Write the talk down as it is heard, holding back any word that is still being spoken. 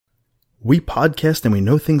We Podcast and We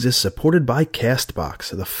Know Things is supported by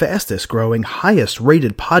CastBox, the fastest growing, highest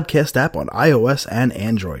rated podcast app on iOS and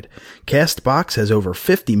Android. CastBox has over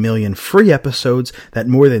 50 million free episodes that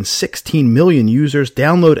more than 16 million users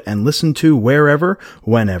download and listen to wherever,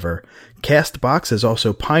 whenever. CastBox has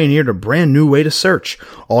also pioneered a brand new way to search.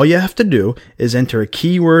 All you have to do is enter a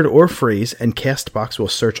keyword or phrase, and CastBox will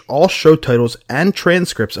search all show titles and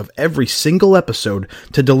transcripts of every single episode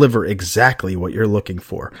to deliver exactly what you're looking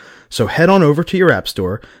for. So head on over to your app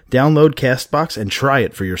store, download CastBox, and try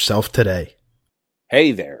it for yourself today.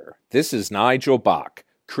 Hey there, this is Nigel Bach,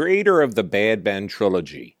 creator of the Bad Ben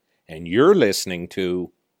Trilogy, and you're listening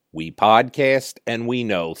to We Podcast and We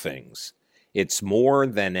Know Things. It's more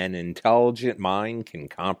than an intelligent mind can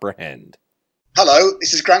comprehend. Hello,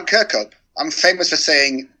 this is Grant Kirkhope. I'm famous for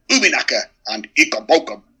saying Ubinaka and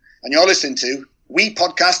Ikobokum, and you're listening to We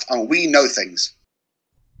Podcast and We Know Things.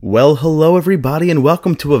 Well, hello everybody, and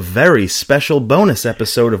welcome to a very special bonus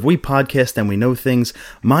episode of We Podcast and We Know Things.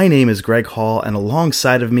 My name is Greg Hall, and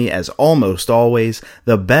alongside of me, as almost always,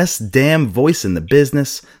 the best damn voice in the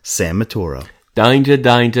business, Sam Maturo.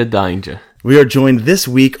 Danger. We are joined this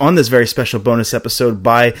week on this very special bonus episode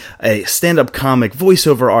by a stand-up comic,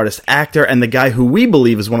 voiceover artist, actor, and the guy who we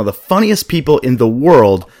believe is one of the funniest people in the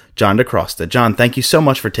world, John DeCrosta. John, thank you so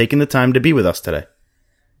much for taking the time to be with us today.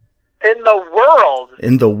 In the world?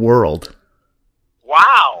 In the world.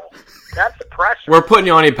 Wow. That's pressure. We're putting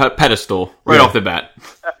you on a pedestal right off the bat.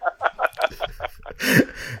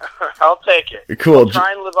 I'll take it. Cool. I'll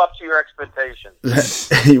try and live up to your expectations.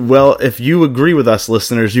 Well, if you agree with us,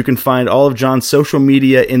 listeners, you can find all of John's social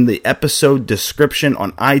media in the episode description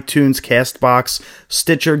on iTunes, CastBox,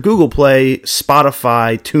 Stitcher, Google Play,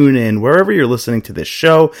 Spotify, TuneIn, wherever you're listening to this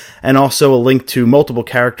show, and also a link to Multiple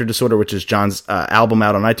Character Disorder, which is John's album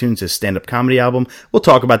out on iTunes, his stand-up comedy album. We'll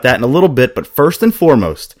talk about that in a little bit, but first and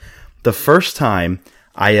foremost, the first time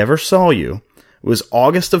I ever saw you was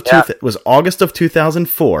August of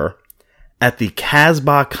 2004 at the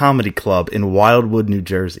Casbah Comedy Club in Wildwood, New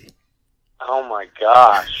Jersey. Oh my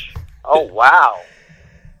gosh! Oh wow!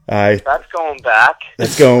 That's going back.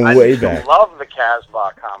 That's going way back. I love the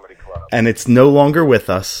Casbah Comedy Club, and it's no longer with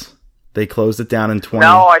us. They closed it down in 2013.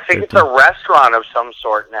 No, I think it's a restaurant of some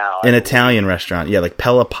sort now. An Italian restaurant, yeah, like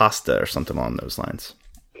Pella Pasta or something along those lines.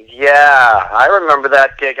 Yeah, I remember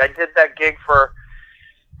that gig. I did that gig for,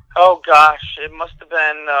 oh gosh, it must have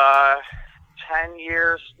been 10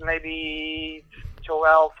 years, maybe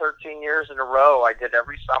 12, 13 years in a row. I did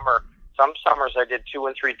every summer. Some summers I did 2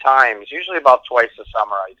 and 3 times, usually about twice a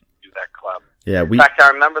summer I do that club. Yeah, in fact, I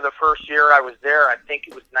remember the first year I was there, I think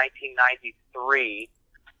it was 1993,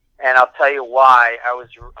 and I'll tell you why. I was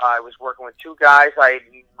working with 2 guys I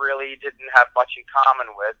really didn't have much in common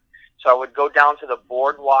with, so I would go down to the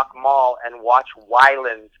Boardwalk Mall and watch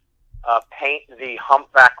Weiland paint the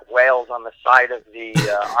humpback whales on the side of the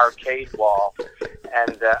arcade wall,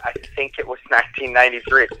 and I think it was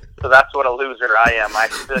 1993. So that's what a loser I am. I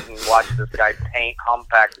stood and watched this guy paint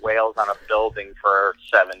humpback whales on a building for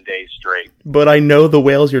 7 days straight. But I know the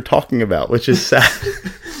whales you're talking about, which is sad.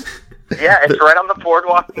 Yeah, it's right on the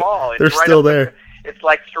Boardwalk Mall. They're still there. It's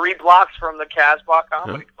like 3 blocks from the Casbah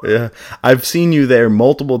Comedy Club. Yeah, I've seen you there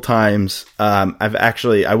multiple times.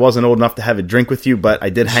 I wasn't old enough to have a drink with you, but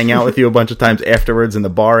I did hang out with you a bunch of times afterwards in the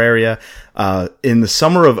bar area. In the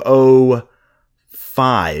summer of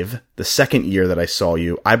 2005, the second year that I saw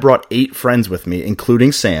you, I brought 8 friends with me,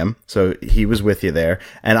 including Sam. So he was with you there,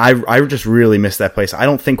 and I just really miss that place. I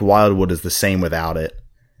don't think Wildwood is the same without it.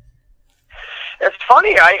 It's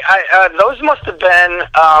funny. Those must have been.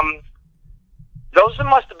 Those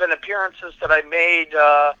must have been appearances that I made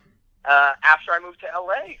after I moved to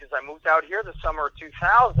LA, because I moved out here the summer of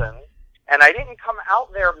 2000, and I didn't come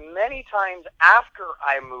out there many times after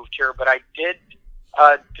I moved here, but I did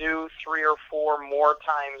do 3 or 4 more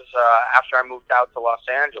times after I moved out to Los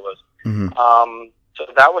Angeles. Mm-hmm. So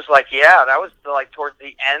that was like towards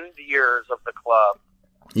the end years of the club.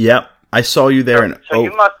 Yep, I saw you there. So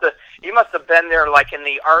you must have been there like in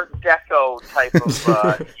the Art Deco type of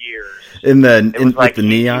years. With the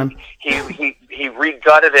neon? He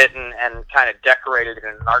re-gutted it and kind of decorated it in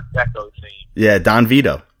an Art Deco theme. Yeah, Don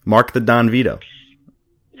Vito. Mark the Don Vito.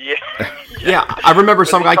 Yeah. Yeah, I remember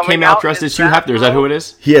some guy came out dressed as Hugh Hefner. Is that who it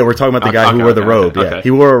is? Yeah, we're talking about the guy who wore the robe. Okay. Yeah, he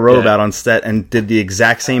wore a robe out on set and did the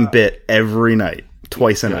exact same bit every night,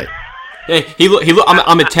 twice a night. Hey,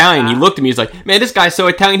 I'm Italian. He looked at me. He's like, "Man, this guy's so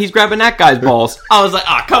Italian. He's grabbing that guy's balls." I was like,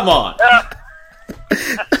 come on."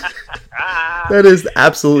 That is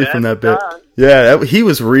absolutely from that bit. Yeah, he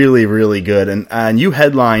was really, really good. And you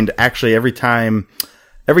headlined actually every time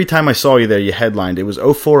I saw you there. You headlined. It was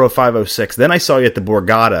 04, 05, 06. Then I saw you at the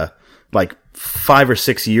Borgata like 5 or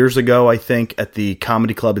 6 years ago, I think, at the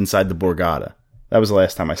comedy club inside the Borgata. That was the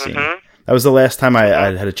last time I seen you. That was the last time I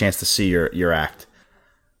had a chance to see your act.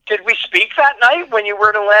 Did we speak that night when you were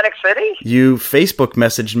in Atlantic City? You Facebook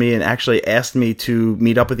messaged me and actually asked me to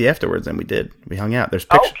meet up with you afterwards, and we did. We hung out. There's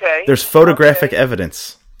There's photographic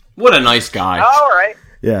evidence. What a nice guy. All right.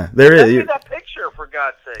 Yeah, there is. Send me that picture, for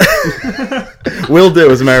God's sake. Will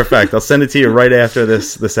do, as a matter of fact. I'll send it to you right after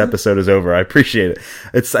this episode is over. I appreciate it.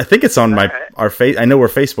 I think it's on our face. I know we're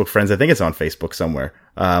Facebook friends. I think it's on Facebook somewhere.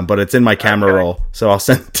 But it's in my camera roll, so I'll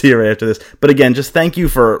send it to you right after this. But again, just thank you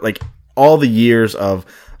for like all the years of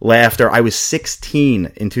laughter. I was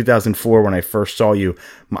 16 in 2004 when I first saw you.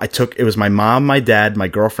 It was my mom, my dad, my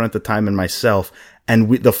girlfriend at the time, and myself. And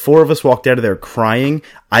the four of us walked out of there crying.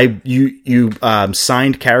 You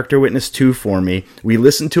signed Character Witness 2 for me. We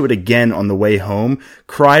listened to it again on the way home.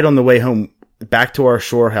 Cried on the way home back to our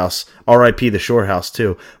shore house. R.I.P. the shore house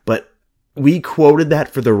too. But we quoted that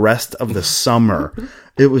for the rest of the summer.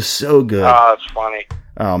 It was so good. Oh, it's funny.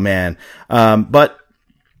 Oh man. But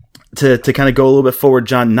to kind of go a little bit forward,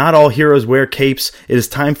 John, not all heroes wear capes. It is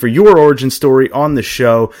time for your origin story on the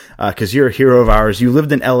show, because you're a hero of ours. You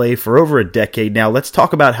lived in LA for over a decade now. Let's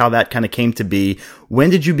talk about how that kind of came to be. When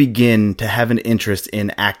did you begin to have an interest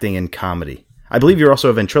in acting and comedy? I believe you're also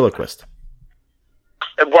a ventriloquist.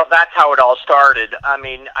 Well, that's how it all started. I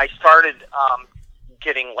mean, I started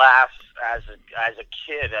getting laughs as a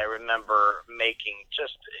kid. I remember making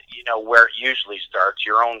just, where it usually starts,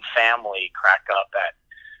 your own family crack up at,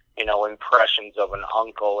 impressions of an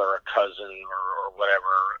uncle or a cousin or whatever.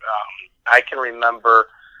 I can remember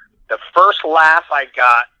the first laugh I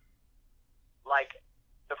got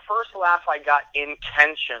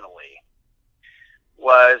intentionally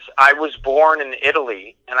was I was born in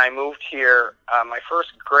Italy and I moved here. My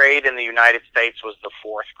first grade in the United States was the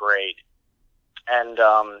 4th grade. And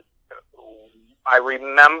I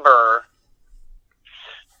remember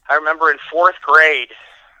in 4th grade,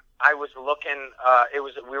 I was looking,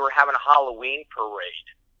 we were having a Halloween parade.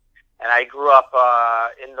 And I grew up,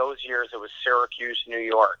 in those years, it was Syracuse, New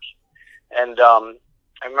York. And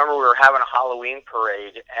I remember we were having a Halloween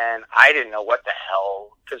parade, and I didn't know what the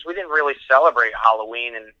hell, because we didn't really celebrate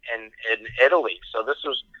Halloween in Italy. So this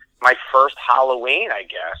was my first Halloween, I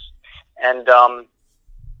guess. And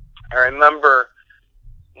I remember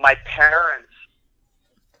my parents,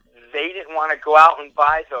 they didn't want to go out and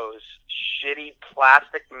buy those shitty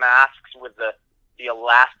plastic masks with the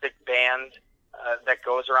elastic band that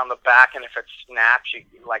goes around the back, and if it snaps, you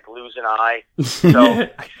like lose an eye. So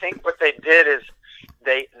I think what they did is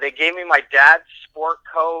they gave me my dad's sport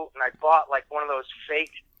coat, and I bought like one of those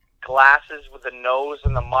fake glasses with the nose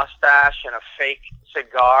and the mustache and a fake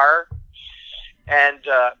cigar. And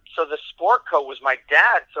so the sport coat was my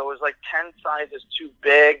dad's, so it was like 10 sizes too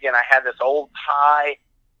big, and I had this old tie.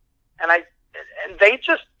 And they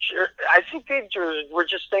just, I think they were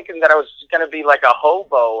just thinking that I was going to be like a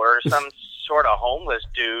hobo or some sort of homeless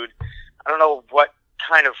dude. I don't know what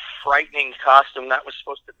kind of frightening costume that was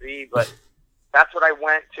supposed to be, but that's what I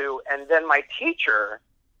went to. And then my teacher,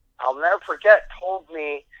 I'll never forget, told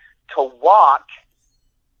me to walk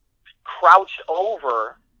crouched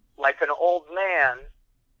over like an old man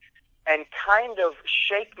and kind of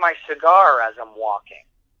shake my cigar as I'm walking.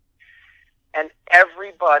 And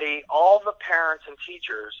everybody, all the parents and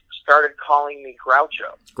teachers started calling me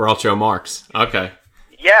Groucho. Groucho Marx. Okay.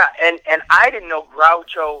 Yeah, and I didn't know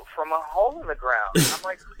Groucho from a hole in the ground. I'm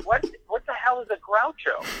like, what the hell is a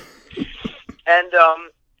Groucho? And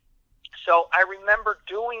so I remember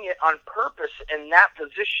doing it on purpose in that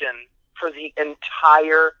position for the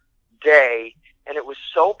entire day, and it was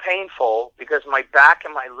so painful because my back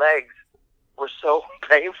and my legs were so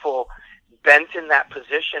painful, bent in that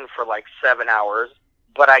position for like 7 hours,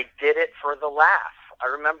 but I did it for the laugh. I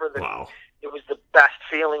remember that It was the best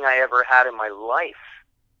feeling I ever had in my life,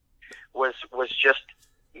 was just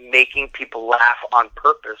making people laugh on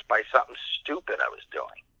purpose by something stupid I was doing.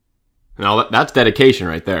 Now that's dedication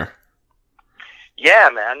right there. Yeah,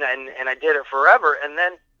 man, and I did it forever, and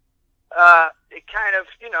then it kind of,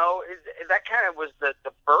 that kind of was the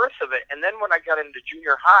birth of it. And then when I got into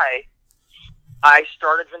junior high, I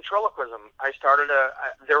started ventriloquism.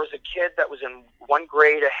 There was a kid that was in 1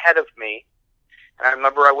 grade ahead of me, and I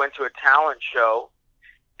remember I went to a talent show,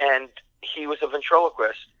 and he was a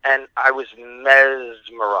ventriloquist, and I was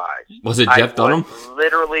mesmerized. Was it Jeff Dunham?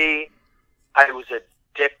 Literally, I was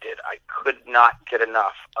addicted. I could not get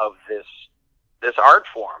enough of this art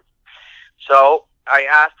form. So I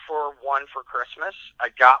asked for one for Christmas. I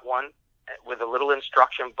got one with a little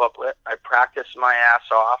instruction booklet. I practiced my ass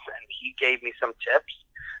off, and he gave me some tips.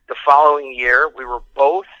 The following year, we were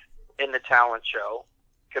both in talent show,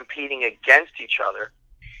 competing against each other.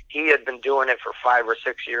 He had been doing it for 5 or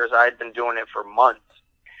 6 years. I had been doing it for months.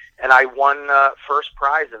 And I won first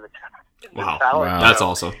prize in the talent show. That's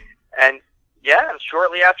awesome. And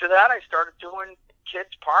shortly after that, I started doing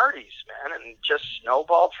kids' parties, man, and just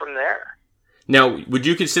snowballed from there. Now, would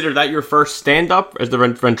you consider that your first stand-up as the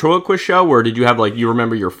ventriloquist show, or did you have, you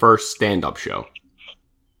remember your first stand-up show?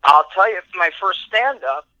 I'll tell you, my first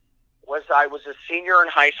stand-up was I was a senior in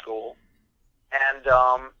high school, and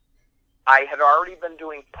I had already been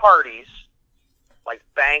doing parties, like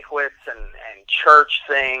banquets and church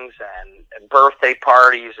things and birthday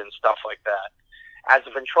parties and stuff like that, as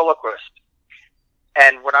a ventriloquist.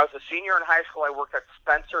 And when I was a senior in high school, I worked at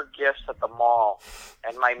Spencer Gifts at the mall,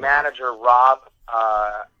 and my manager, Rob,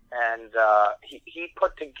 he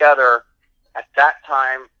put together, at that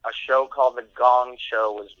time, a show called The Gong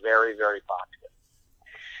Show was very, very popular.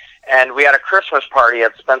 And we had a Christmas party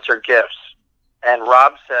at Spencer Gifts, and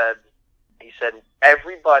Rob said,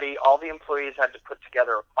 everybody, all the employees had to put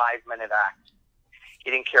together a 5-minute act. He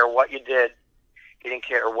didn't care what you did. He didn't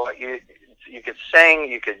care what you could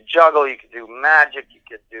sing, you could juggle, you could do magic, you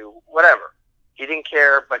could do whatever. He didn't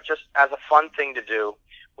care, but just as a fun thing to do,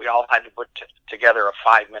 we all had to put together a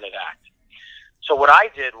 5-minute act. So what I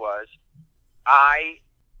did was I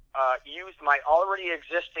used my already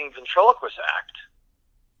existing ventriloquist act,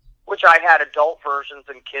 which I had adult versions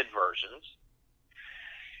and kid versions,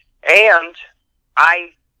 and I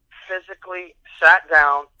physically sat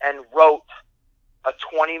down and wrote a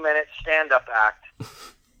 20-minute stand-up act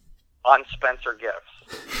on Spencer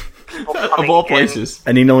Gifts. Of all places.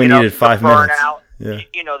 And he only needed 5 minutes. Yeah.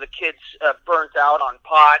 The kids burnt out on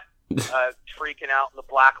pot, freaking out in the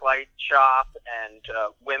blacklight shop, and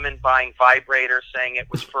women buying vibrators saying it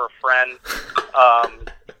was for a friend.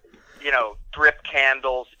 Drip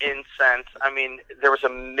candles, incense. I mean, there was a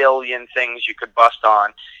million things you could bust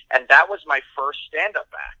on. And that was my first stand-up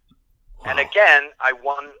act. Wow. And again, I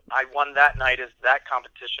won that night as that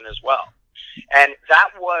competition as well. And that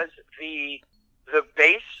was the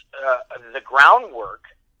base, the groundwork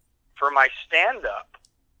for my stand-up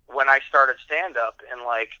when I started stand-up in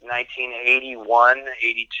 1981,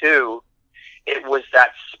 82. It was that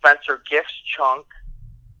Spencer Gifts chunk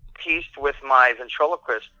pieced with my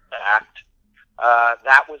ventriloquist act.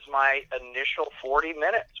 That was my initial 40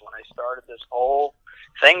 minutes when I started this whole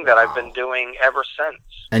thing that I've been doing ever since.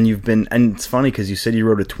 And and it's funny because you said you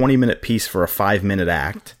wrote a 20-minute piece for a 5-minute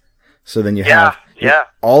act. So then you have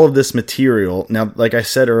all of this material. Now, like I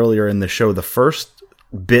said earlier in the show, the first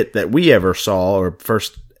bit that we ever saw, or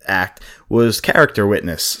first act, was Character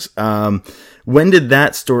Witness. When did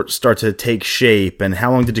that start to take shape, and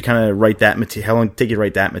how long did you kind of write that material? How long did it take you to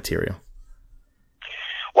write that material?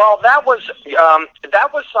 Well, that was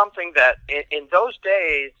something that in those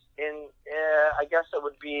days, I guess it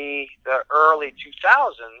would be the early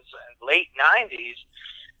 2000s and late 90s,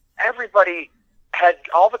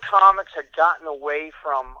 all the comics had gotten away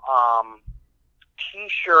from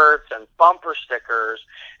T-shirts and bumper stickers,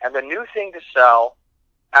 and the new thing to sell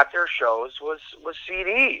at their shows was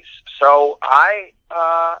CDs. So I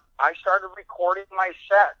started recording my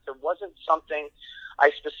sets. It wasn't something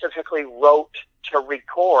I specifically wrote to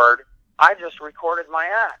record. I just recorded my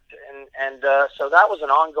act, and so that was an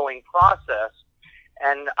ongoing process.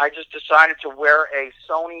 And I just decided to wear a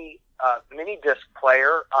Sony mini disc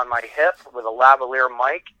player on my hip with a lavalier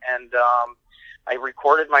mic, and I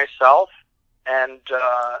recorded myself, and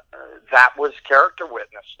that was Character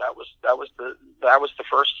Witness. That was the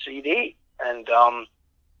first CD, and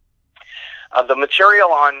the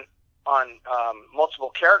material on multiple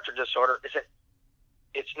character disorder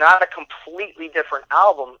it's not a completely different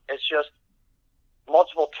album. It's just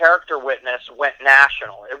Multiple Character Witness went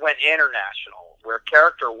national. It went international. Where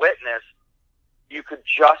Character Witness, you could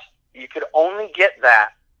only get that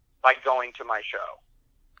by going to my show.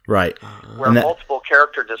 Right. Where Multiple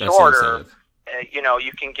Character Disorder,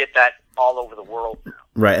 you can get that all over the world now.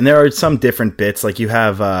 Right, and there are some different bits. Like you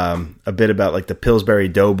have a bit about the Pillsbury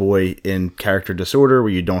Doughboy in Character Disorder,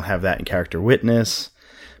 where you don't have that in Character Witness.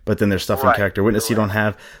 But then there's stuff in Character Witness you don't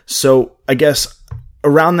have. So I guess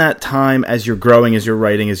around that time, as you're growing, as you're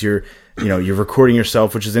writing, as you're recording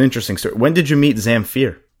yourself, which is an interesting story. When did you meet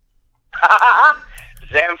Zamfir?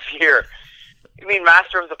 Zamfir. You mean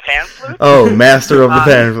Master of the Pan Flute? Oh, Master of the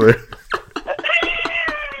Pan Flute.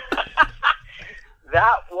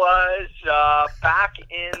 That was back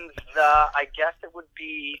in I guess it would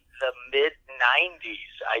be the mid-90s.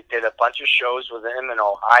 I did a bunch of shows with him in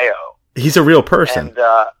Ohio. He's a real person. And,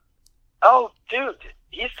 dude,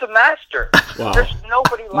 he's the master. Wow. There's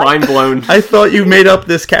nobody like Mind blown. I thought you made up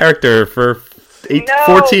this character for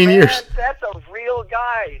 14 man, years. That's a real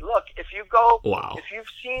guy. Look, if you go, Wow. have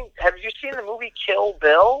you seen the movie Kill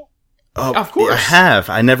Bill? Oh, Of course. I have.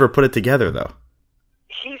 I never put it together, though.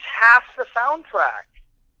 He's half the soundtrack.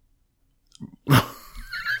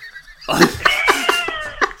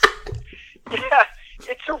 Yeah,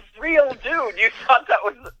 it's a real dude. You thought that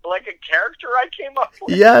was like a character I came up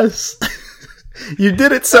with? Yes. You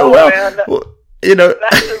did it so No, well. man. Well, you know,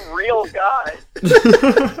 That's a real guy.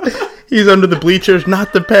 he's under the bleachers,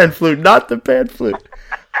 not the pan flute, not the pan flute.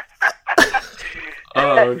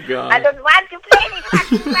 Oh god. I don't want to play any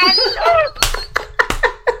fucking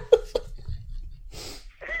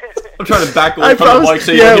I'm trying to back away I from the promise, mic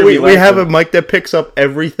so you don't yeah, hear me we have a laughing. mic that picks up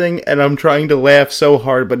everything, and I'm trying to laugh so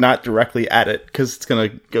hard, but not directly at it, because it's going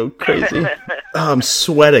to go crazy. Oh, I'm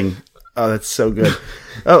sweating. Oh, that's so good.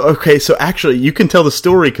 Oh, okay, so actually, you can tell the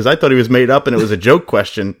story, because I thought he was made up and it was a joke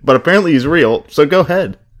question, but apparently he's real, so go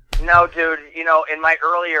ahead. No, dude, you know, in my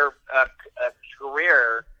earlier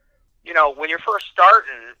career, you know, when you're first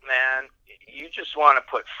starting, man, you just want to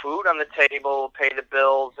put food on the table, pay the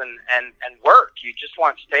bills, and work. You just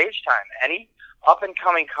want stage time. Any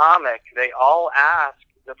up-and-coming comic, they all ask,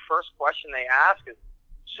 the first question they ask is,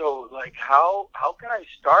 so, like, how can I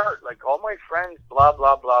start? Like, all my friends, blah,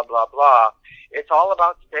 blah, blah, blah, blah. It's all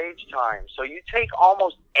about stage time. So you take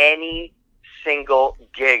almost any single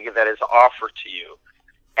gig that is offered to you.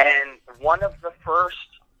 And one of the first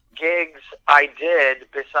gigs I did,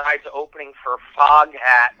 besides opening for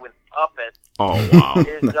Foghat with puppets, Oh wow.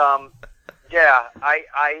 is yeah, I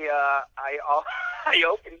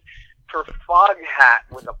opened for Foghat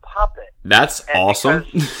with a puppet. That's And awesome.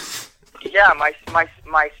 Yeah, my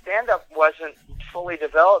stand up wasn't fully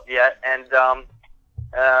developed yet, and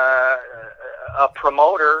a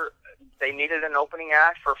promoter, they needed an opening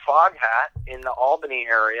act for Foghat in the Albany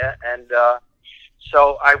area, and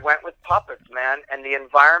so I went with puppets, man, and the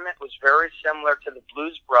environment was very similar to the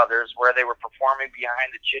Blues Brothers, where they were performing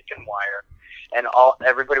behind the chicken wire, and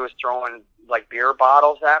everybody was throwing like beer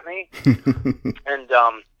bottles at me, and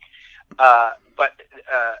but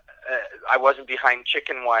I wasn't behind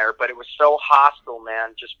chicken wire, but it was so hostile,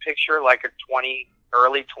 man. Just picture like a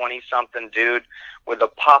early 20-something dude with a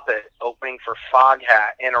puppet opening for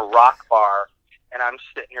Foghat in a rock bar, and I'm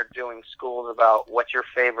sitting here doing schools about what's your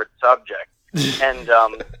favorite subject. And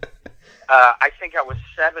I think I was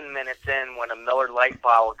 7 minutes in when a Miller Lite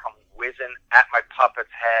bottle comes whizzing at my puppet's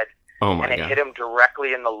head, Oh my and it god. hit him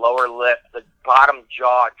directly in the lower lip. The bottom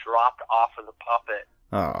jaw dropped off of the puppet,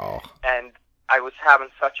 Oh. and I was having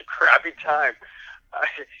such a crappy time.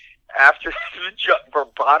 After the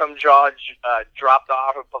bottom jaw dropped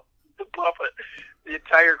off of the puppet, the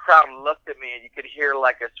entire crowd looked at me, and you could hear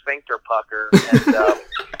like a sphincter pucker. And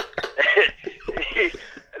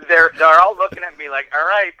they're all looking at me like, "All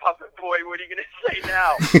right, puppet boy, what are you gonna say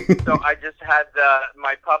now?" So I just had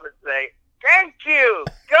my puppet say, "Thank you,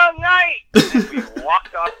 good night," and we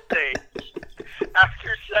walked off stage.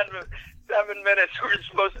 After 7 minutes, we were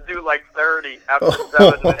supposed to do like 30. After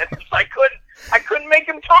 7 minutes, I couldn't make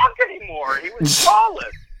him talk anymore. He was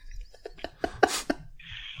flawless.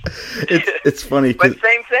 It's funny. But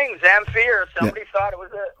same thing, Zamfir. Somebody thought it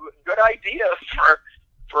was a good idea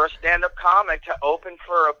for a stand-up comic to open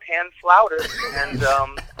for a pan flautist, and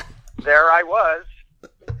there I was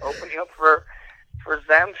opening up for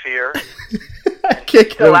Zamfir. I can't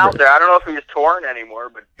get Still over out it. there. I don't know if he's touring anymore,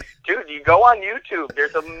 but dude, you go on YouTube.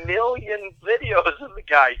 There's a million videos of the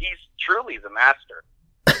guy. He's truly the master.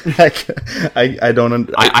 I don't.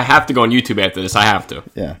 I have to go on YouTube after this. I have to.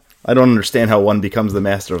 Yeah, I don't understand how one becomes the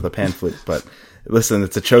master of the pan flute, but listen,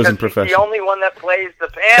 it's a chosen Because he's profession. the only one that plays the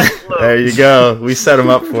pan flute. There you go. We set him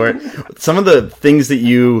up for it. Some of the things that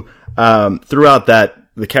you throughout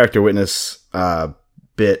the character witness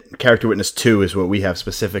bit, character witness 2 is what we have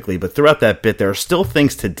specifically, but throughout that bit, there are still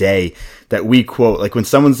things today that we quote. Like when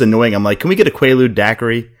someone's annoying, I'm like, "Can we get a Quaalude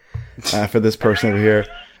daiquiri for this person over here?"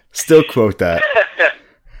 Still quote that.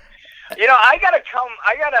 You know, I gotta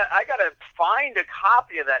find a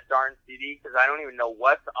copy of that darn CD because I don't even know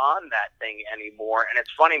what's on that thing anymore. And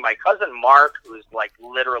it's funny, my cousin Mark, who's like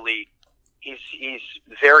literally, he's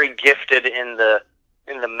very gifted in the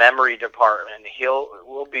memory department.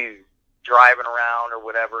 We'll be driving around or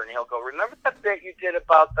whatever, and he'll go, "Remember that bit you did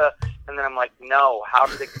about the?" And then I'm like, "No, how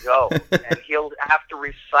did it go?" And he'll have to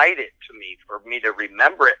recite it to me for me to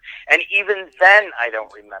remember it. And even then, I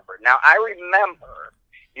don't remember. Now I remember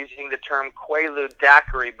using the term Quaalude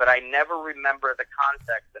daiquiri, but I never remember the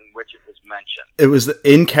context in which it was mentioned. It was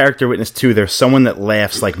in Character Witness 2, there's someone that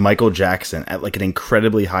laughs like Michael Jackson at like an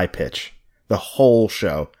incredibly high pitch the whole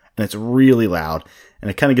show, and it's really loud, and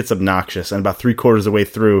it kind of gets obnoxious, and about 3/4 of the way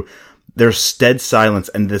through, there's dead silence,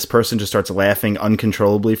 and this person just starts laughing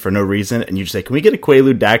uncontrollably for no reason, and you just say, "Can we get a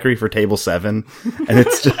Quaalude daiquiri for table 7?" And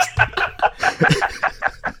it's just,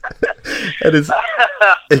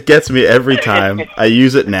 it gets me every time. I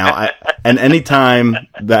use it now, and any time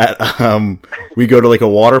that we go to like a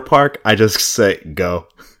water park, I just say, "Go,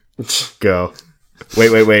 go,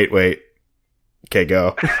 wait, okay,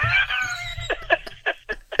 go."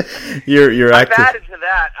 You're active.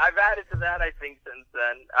 I've added to that. I think since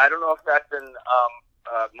then. I don't know if that's in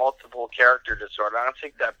multiple character disorder. I don't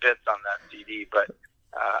think that bit's on that CD, but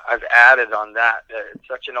I've added on that. It's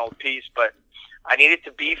such an old piece, but I needed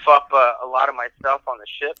to beef up a lot of my stuff on the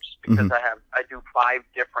ships because I do 5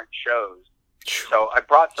 different shows. So I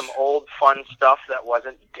brought some old fun stuff that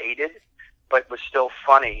wasn't dated, but was still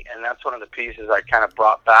funny, and that's one of the pieces I kind of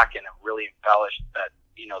brought back and really embellished that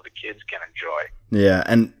the kids can enjoy. Yeah,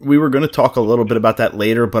 and we were going to talk a little bit about that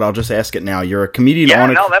later, but I'll just ask it now. You're a comedian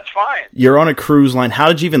that's fine. You're on a cruise line. How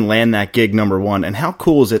did you even land that gig, number one? And how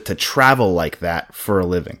cool is it to travel like that for a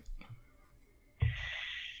living?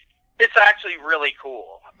 It's actually really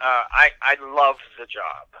cool. I love the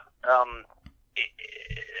job.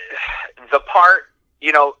 The part,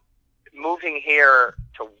 moving here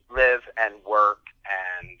to live and work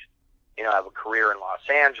and have a career in Los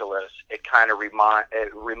Angeles, it kind of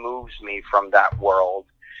removes me from that world,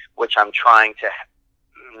 which I'm trying to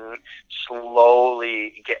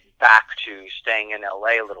slowly get back to, staying in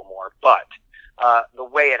LA a little more. But the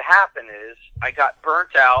way it happened is I got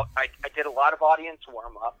burnt out. I did a lot of audience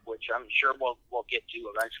warm-up, which I'm sure we'll get to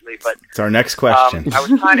eventually. But it's our next question. I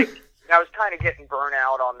was kind of getting burnt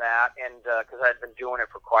out on that, and because I'd been doing it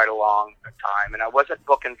for quite a long time, and I wasn't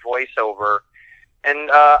booking voiceover.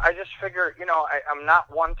 And I just figured, I'm not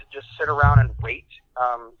one to just sit around and wait.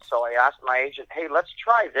 So I asked my agent, "Hey, let's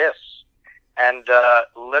try this." And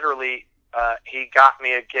literally, he got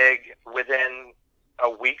me a gig within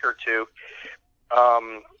a week or two.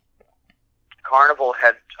 Carnival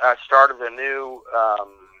had started a new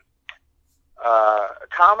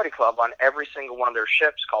comedy club on every single one of their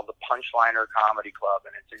ships called the Punchliner Comedy Club,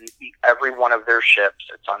 and it's in every one of their ships.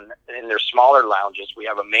 It's in their smaller lounges. We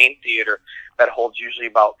have a main theater that holds usually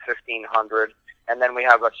about 1,500, and then we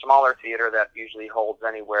have a smaller theater that usually holds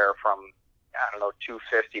anywhere from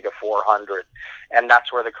 250 to 400, and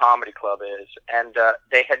that's where the comedy club is. And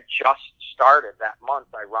they had just started that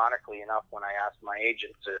month, ironically enough, when I asked my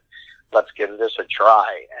agent to let's give this a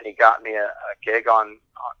try, and he got me a gig on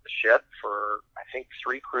the ship for I think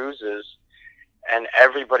 3 cruises, and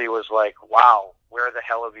everybody was like, "Wow, where the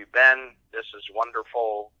hell have you been? This is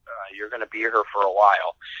wonderful. You're going to be here for a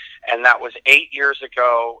while." And that was 8 years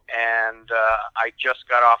ago, and I just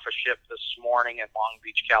got off a ship this morning in Long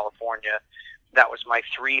Beach, California. That was my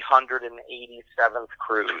 387th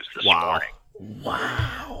cruise this morning.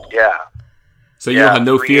 Wow. Yeah. So you have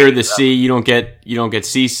no fear of the sea. You don't get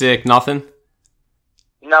seasick. Nothing.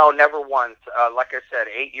 No, never once. Like I said,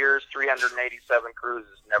 8 years, 387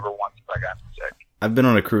 cruises. Never once have I gotten sick. I've been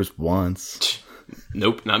on a cruise once.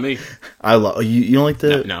 Nope, not me. I love you. Don't like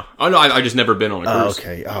the no. Oh no, I just never been on a cruise.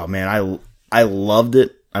 Okay. Oh man, I loved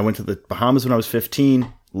it. I went to the Bahamas when I was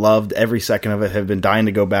 15. Loved every second of it. Have been dying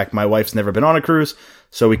to go back. My wife's never been on a cruise,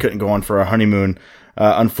 so we couldn't go on for our honeymoon.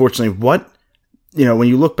 Unfortunately, when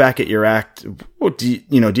you look back at your act, do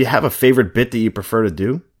you have a favorite bit that you prefer to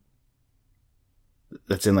do?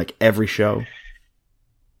 That's in like every show.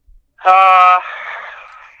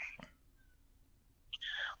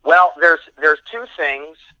 Well, there's 2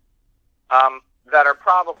 things that are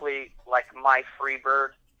probably like my free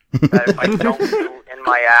bird that if I don't do in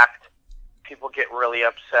my act, people get really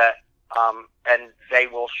upset, and they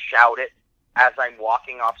will shout it as I'm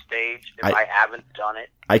walking off stage if I haven't done it.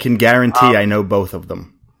 I can guarantee I know both of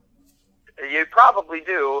them. You probably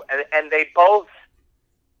do, and they both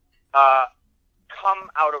come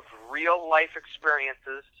out of real life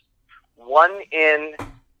experiences. One in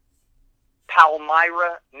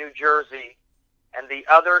Palmyra, New Jersey, and the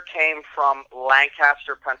other came from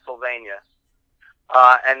Lancaster, Pennsylvania.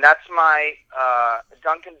 And that's my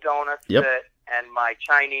Dunkin' Donuts bit and my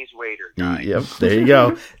Chinese waiter guy. Yep, there you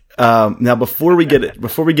go. Now, before we get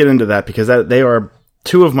into that, because they are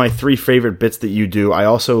 2 of my 3 favorite bits that you do. I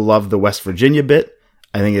also love the West Virginia bit.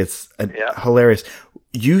 I think it's hilarious.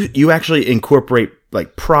 You actually incorporate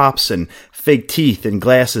like props and fake teeth and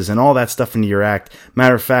glasses and all that stuff into your act.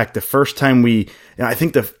 Matter of fact, the first time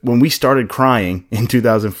when we started crying in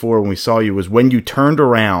 2004 when we saw you was when you turned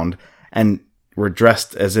around and were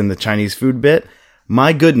dressed as in the Chinese food bit.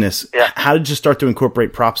 My goodness, how did you start to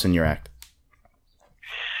incorporate props in your act?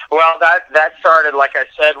 Well, that started, like I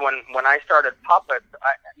said, when I started puppets.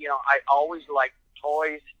 I always liked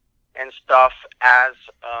toys, and stuff as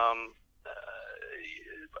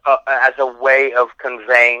a way of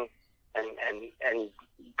conveying and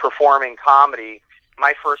performing comedy.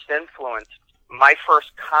 My first influence, my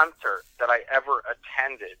first concert that I ever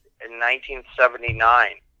attended in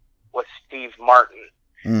 1979 was Steve Martin.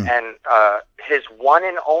 And his one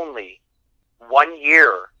and only 1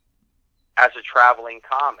 year as a traveling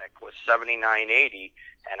comic was 79-80,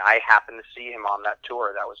 and I happened to see him on that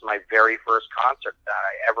tour. That was my very first concert that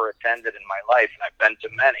I ever attended in my life, and I've been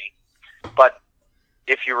to many. But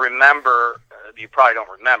if you remember, you probably don't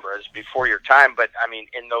remember, it's before your time, but I mean,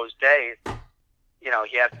 in those days, you know,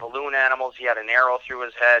 he had balloon animals, he had an arrow through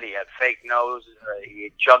his head, he had fake nose,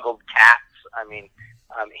 he juggled cats. I mean,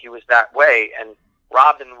 he was that way. And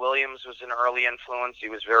Robin Williams was an early influence. He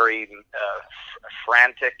was very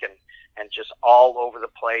frantic and just all over the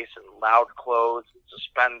place, and loud clothes and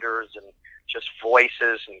suspenders and just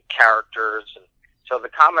voices and characters. And so the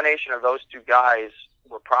combination of those two guys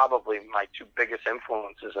were probably my two biggest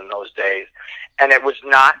influences in those days. And it was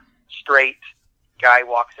not straight guy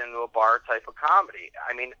walks into a bar type of comedy.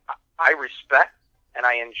 I mean, I respect and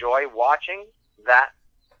I enjoy watching that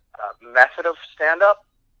method of stand-up.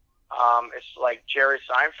 It's like Jerry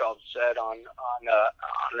Seinfeld said on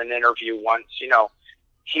an interview once, you know,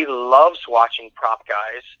 he loves watching prop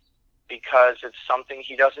guys because it's something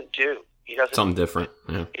he doesn't do. He doesn't something different.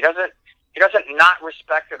 Yeah. He doesn't not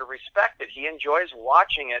respect it or respect it. He enjoys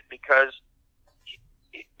watching it because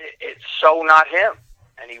it's so not him,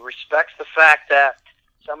 and he respects the fact that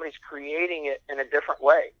somebody's creating it in a different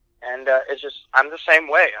way. And it's just, I'm the same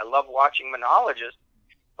way. I love watching monologists,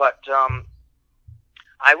 but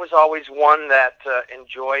I was always one that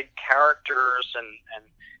enjoyed characters and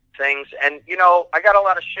things. And, you know, I got a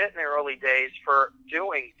lot of shit in the early days for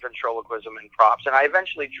doing ventriloquism and props, and I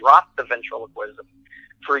eventually dropped the ventriloquism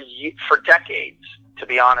for decades, to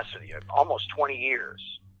be honest with you, almost 20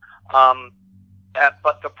 years.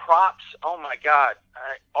 But the props, oh my God,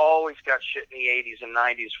 I always got shit in the 80s and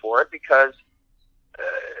 90s for it because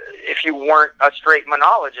if you weren't a straight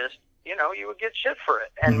monologist, you know, you would get shit for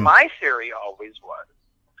it. And my theory always was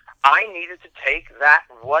I needed to take that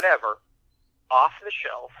whatever off the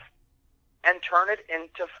shelf and turn it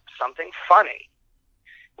into something funny.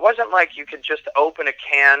 It wasn't like you could just open a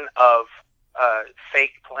can of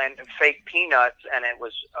fake peanuts and it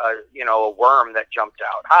was you know, a worm that jumped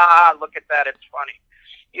out. Ha, look at that, it's funny.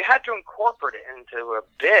 You had to incorporate it into a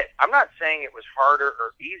bit. I'm not saying it was harder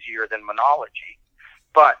or easier than monology,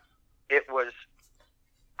 but it was,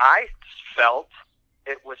 I felt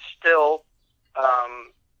it was still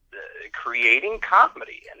creating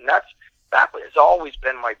comedy, and that has always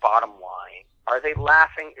been my bottom line. Are they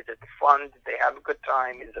laughing? Is it fun? Did they have a good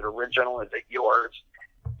time? Is it original? Is it yours?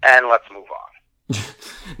 And let's move on.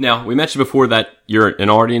 Now, we mentioned before that you're an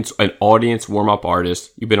audience warm-up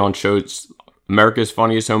artist. You've been on shows, America's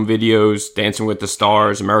Funniest Home Videos, Dancing with the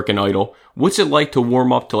Stars, American Idol. What's it like to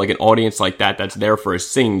warm up to like an audience like that that's there for a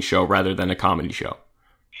singing show rather than a comedy show?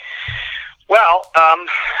 Well,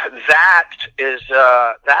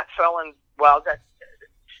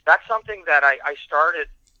 that's something that I started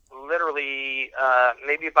literally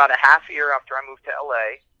maybe about a half a year after I moved to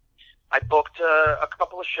LA. I booked a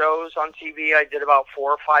couple of shows on TV. I did about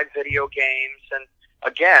 4 or 5 video games. And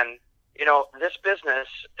again, you know, this business,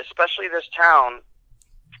 especially this town,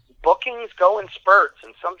 bookings go in spurts.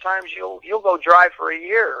 And sometimes you'll go dry for a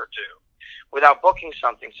year or two without booking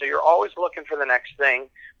something. So you're always looking for the next thing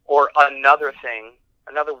or another thing,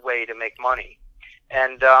 another way to make money.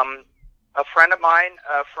 And a friend of mine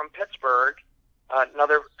from Pittsburgh,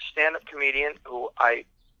 another stand-up comedian who I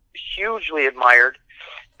hugely admired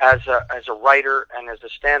as a writer and as a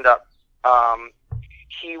stand-up,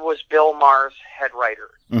 he was Bill Maher's head writer.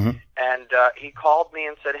 Mm-hmm. And he called me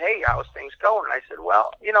and said, "Hey, how's things going?" And I said,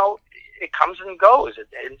 "Well, you know, it comes and goes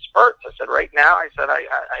in spurts." I said, "Right now," I said, I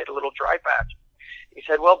had a little dry patch. He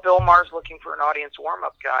said, "Well, Bill Maher's looking for an audience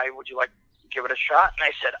warm-up guy. Would you like to give it a shot?" And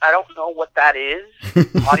I said, "I don't know what that is,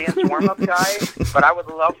 audience warm-up guy, but I would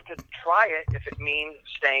love to try it if it means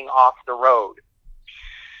staying off the road."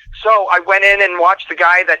 So I went in and watched the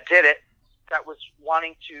guy that did it, that was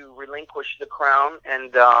wanting to relinquish the crown,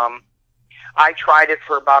 and I tried it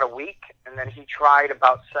for about a week, and then he tried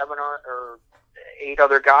about 7 or 8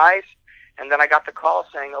 other guys, and then I got the call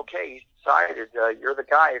saying, "Okay, he's decided you're the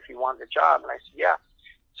guy if you want the job." And I said, "Yeah."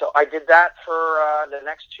 So I did that for the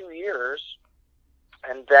next 2 years,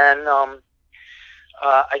 and then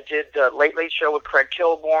I did Late Late Show with Craig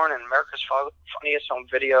Kilborn and America's Funniest Home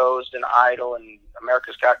Videos and Idol and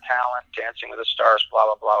America's Got Talent, Dancing with the Stars, blah,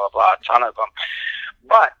 blah, blah, blah, blah, a ton of them.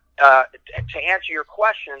 But to answer your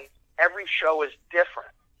question, every show is different.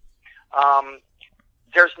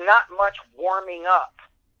 There's not much warming up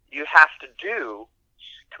you have to do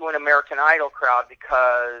to an American Idol crowd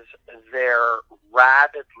because they're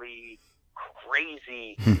rabidly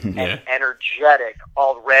crazy and energetic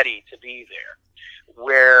already to be there.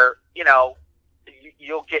 Where,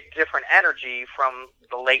 you'll get different energy from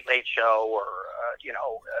the Late Late Show or,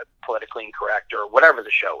 Politically Incorrect or whatever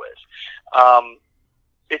the show is.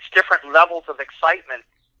 It's different levels of excitement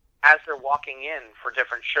as they're walking in for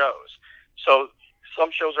different shows. So some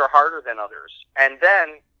shows are harder than others. And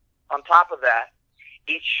then, on top of that,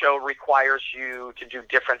 each show requires you to do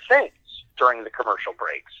different things during the commercial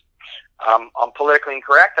breaks. On Politically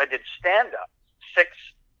Incorrect, I did stand-up, 6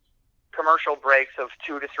 commercial breaks of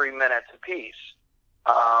 2 to 3 minutes apiece.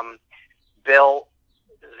 Bill,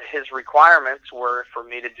 his requirements were for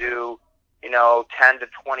me to do, 10 to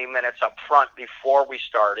 20 minutes up front before we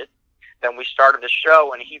started. Then we started the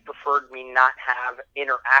show, and he preferred me not have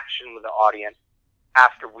interaction with the audience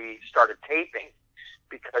after we started taping,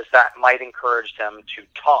 because that might encourage them to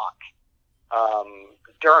talk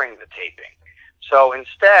during the taping. So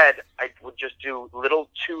instead, I would just do little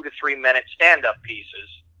 2 to 3 minute stand-up pieces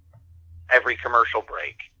every commercial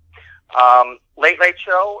break. Late Late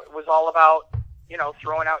Show was all about,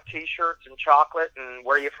 throwing out T-shirts and chocolate and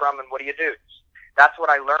where are you from and what do you do. That's what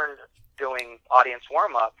I learned doing audience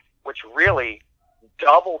warm-up, which really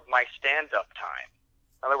doubled my stand-up time.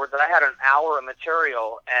 In other words, I had an hour of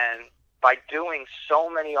material, and by doing so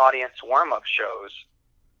many audience warm-up shows,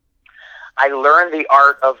 I learned the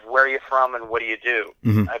art of where you're from and what do you do.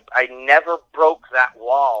 Mm-hmm. I never broke that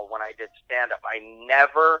wall when I did stand-up. I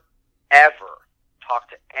never, ever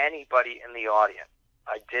talked to anybody in the audience.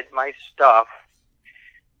 I did my stuff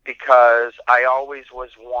because I always was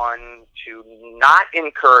one to not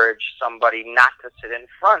encourage somebody not to sit in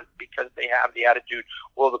front because they have the attitude,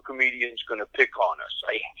 well, the comedian's going to pick on us.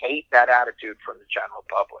 I hate that attitude from the general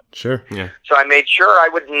public. Sure. Yeah. So I made sure I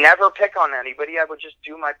would never pick on anybody. I would just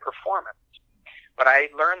do my performance. But I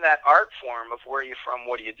learned that art form of where you're from,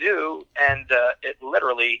 what do you do, and it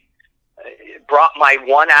literally brought my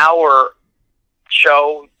 1 hour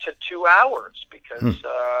show to 2 hours because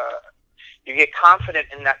you get confident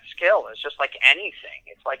in that skill. It's just like anything.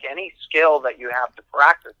 It's like any skill that you have to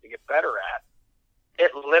practice to get better at.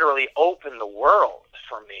 It literally opened the world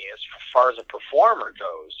for me as far as a performer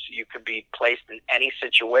goes. You could be placed in any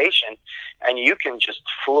situation, and you can just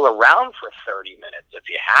fool around for 30 minutes if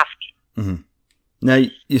you have to. Mm-hmm. Now,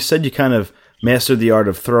 you said you kind of mastered the art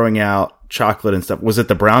of throwing out chocolate and stuff. Was it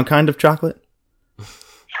the brown kind of chocolate?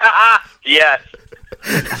 Yes.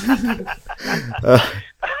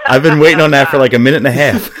 I've been waiting on that for like a minute and a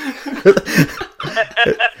half.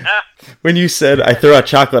 When you said I throw out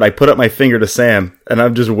chocolate, I put up my finger to Sam, and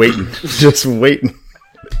I'm just waiting, just waiting.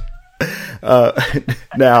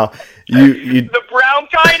 Now, you the brown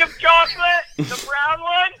kind of chocolate, the brown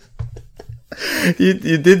one.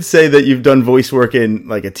 You did say that you've done voice work in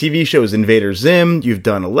like a TV show, Invader Zim. You've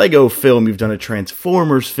done a Lego film. You've done a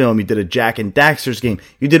Transformers film. You did a Jack and Daxter's game.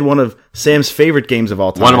 You did one of Sam's favorite games of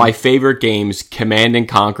all time. One of my favorite games, Command and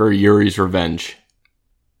Conquer: Yuri's Revenge.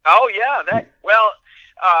 Oh yeah,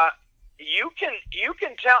 you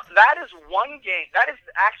can tell that is one game. That is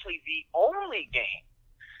actually the only game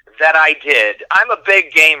that I did. I'm a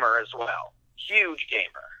big gamer as well, huge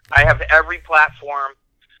gamer. I have every platform.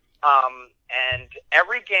 And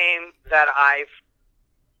every game that I've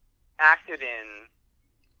acted in,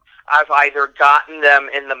 I've either gotten them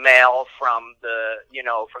in the mail from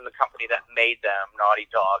the company that made them, Naughty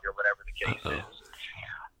Dog or whatever the case is,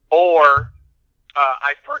 or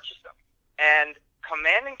I've purchased them. And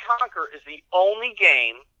Command and Conquer is the only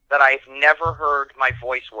game that I've never heard my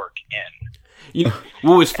voice work in.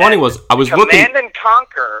 What was funny was I was looking. Command and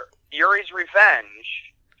Conquer: Yuri's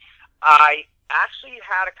Revenge. I actually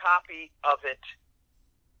had a copy of it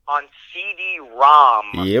on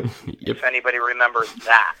CD-ROM. Yep. If anybody remembers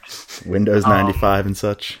that. Windows 95 and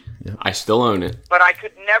such. Yep. I still own it. But I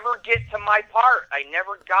could never get to my part. I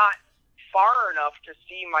never got far enough to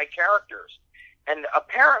see my characters. And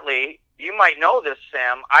apparently, you might know this,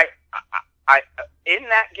 Sam, I in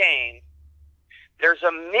that game, there's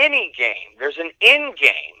a mini game. There's an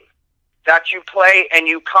in-game that you play and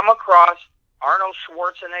you come across Arnold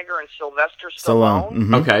Schwarzenegger and Sylvester Stallone.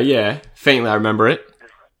 Mm-hmm. Okay, yeah. Faintly, I remember it.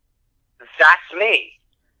 That's me.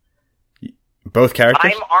 Both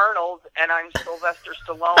characters? I'm Arnold and I'm Sylvester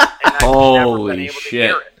Stallone. And I've never been able to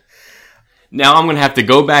hear it. Now I'm going to have to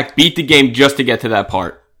go back, beat the game just to get to that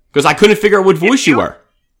part. Because I couldn't figure out what voice you were.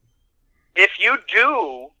 If you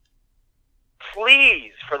do,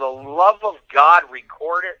 please, for the love of God,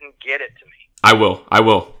 record it and get it to me. I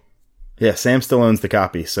will. Yeah, Sam still owns the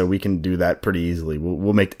copy, so we can do that pretty easily.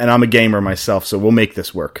 We'll make, and I'm a gamer myself, so we'll make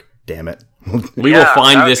this work. Damn it, we will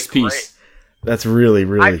find this piece. That's really,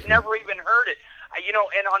 really. I've never even heard it.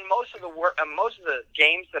 And on most of the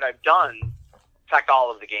games that I've done, in fact,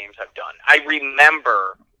 all of the games I've done, I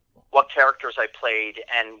remember what characters I played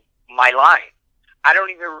and my line. I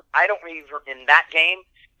don't even in that game,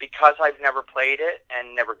 because I've never played it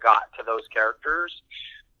and never got to those characters.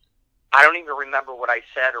 I don't even remember what I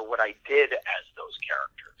said or what I did as those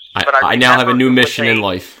characters. But I now have a new mission in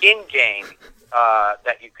life. In-game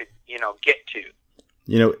that you could, get to.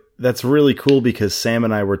 That's really cool, because Sam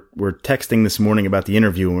and I were texting this morning about the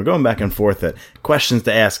interview, and we're going back and forth at questions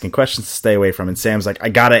to ask and questions to stay away from. And Sam's like, I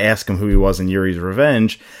got to ask him who he was in Yuri's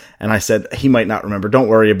Revenge. And I said, he might not remember. Don't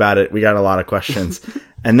worry about it. We got a lot of questions.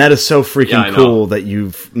 And that is so freaking cool that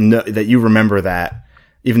you remember that,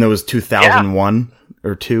 even though it was 2001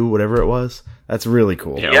 or 2, whatever it was. That's really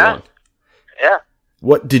cool. Yeah.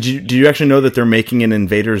 What did you actually know that they're making an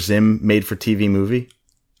Invader Zim made-for-TV movie?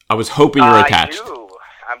 I was hoping you were attached. I do.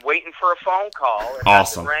 I'm waiting for a phone call. It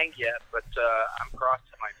awesome. hasn't rang yet, but I'm crossing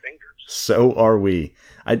my fingers. So are we.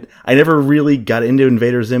 I never really got into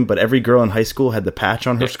Invader Zim, but every girl in high school had the patch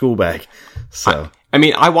on her school bag. So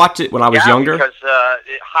I watched it when I was younger. Because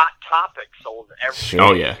Hot Topic sold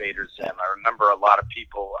every Invader Zim. I remember a lot of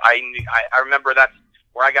people. I remember that's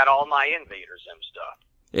where I got all my Invader Zim stuff.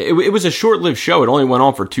 It was a short-lived show. It only went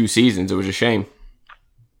on for 2 seasons. It was a shame.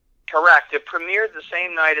 Correct. It premiered the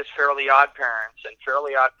same night as Fairly Odd Parents, and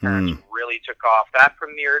Fairly Odd Parents really took off. That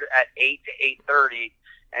premiered at 8 to 8:30,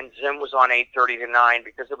 and Zim was on 8:30 to 9,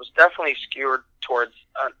 because it was definitely skewed towards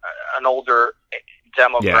an older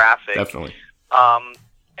demographic. Yeah, definitely.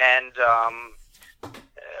 And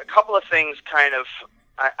a couple of things kind of,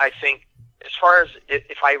 I think, as far as,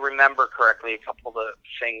 if I remember correctly, a couple of the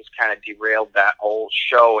things kind of derailed that whole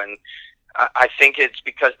show, and I think it's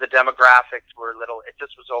because the demographics were it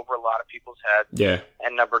just was over a lot of people's heads. Yeah.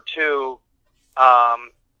 And number 2, I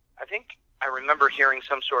think I remember hearing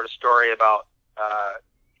some sort of story about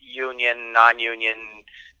union, non-union.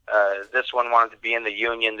 This one wanted to be in the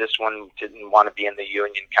union. This one didn't want to be in the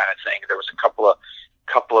union, kind of thing. There was a couple of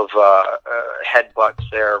headbutts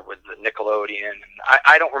there with the Nickelodeon.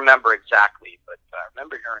 I don't remember exactly, but I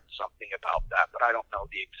remember hearing something about that, but I don't know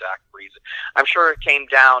the exact reason. I'm sure it came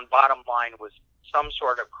down, bottom line was some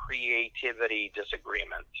sort of creativity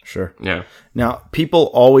disagreement. Sure. Yeah. Now, people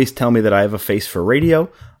always tell me that I have a face for radio.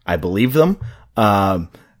 I believe them.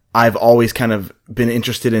 I've always kind of been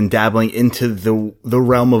interested in dabbling into the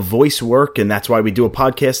realm of voice work, and that's why we do a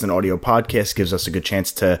podcast. An audio podcast gives us a good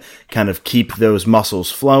chance to kind of keep those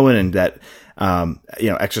muscles flowing and that,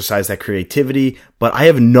 exercise that creativity. But I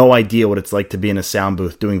have no idea what it's like to be in a sound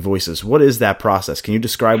booth doing voices. What is that process? Can you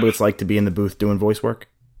describe what it's like to be in the booth doing voice work?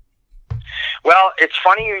 Well, it's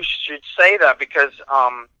funny you should say that, because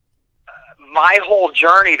my whole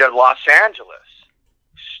journey to Los Angeles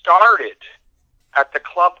started at the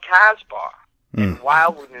Club Casbah in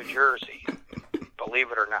Wildwood, New Jersey,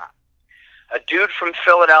 believe it or not. A dude from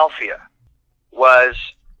Philadelphia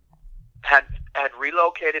had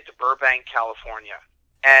relocated to Burbank, California.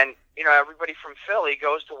 And, everybody from Philly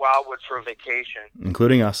goes to Wildwood for a vacation.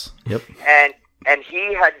 Including us. Yep. And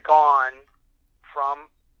he had gone from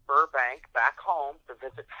Burbank back home to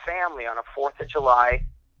visit family on a 4th of July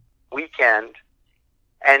weekend,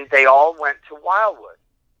 and they all went to Wildwood.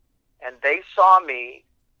 And they saw me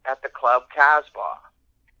at the Club Casbah,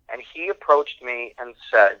 and he approached me and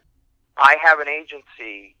said, I have an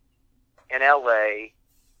agency in L.A.,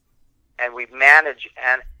 and we manage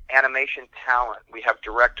animation talent. We have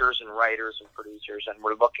directors and writers and producers, and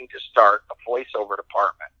we're looking to start a voiceover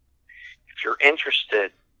department. If you're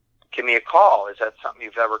interested, give me a call. Is that something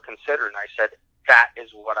you've ever considered? And I said, that is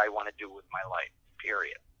what I want to do with my life,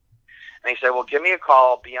 period. And he said, well, give me a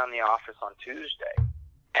call. I'll be on the office on Tuesday.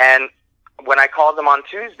 And when I called him on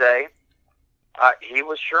Tuesday, he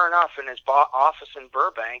was sure enough in his office in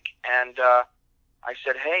Burbank, and I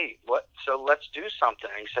said, hey, so let's do something.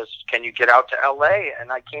 And he says, can you get out to L.A.?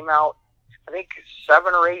 And I came out, I think,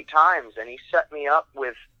 7 or 8 times, and he set me up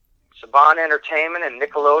with Saban Entertainment and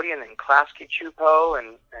Nickelodeon and Klasky Csupo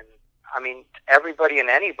and I mean, everybody and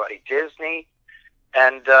anybody, Disney,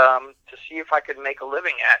 and to see if I could make a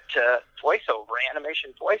living at voiceover,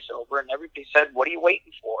 animation voiceover, and everybody said, what are you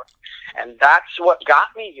waiting for? And that's what got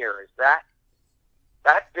me here, is that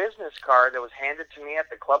business card that was handed to me at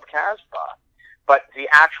the Club Casbah. But the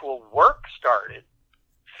actual work started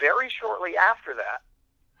very shortly after that.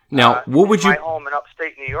 Now, what would you... my home in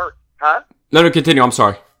upstate New York. Huh? No, continue. I'm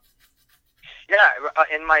sorry.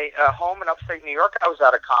 in my home in upstate New York, I was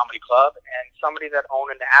at a comedy club, and somebody that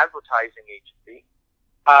owned an advertising agency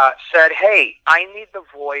said, "Hey, I need a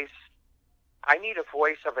voice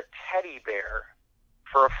of a teddy bear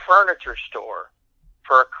for a furniture store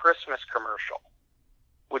for a Christmas commercial.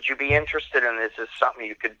 Would you be interested in this? Is this something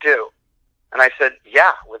you could do?" And I said,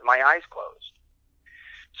 "Yeah," with my eyes closed.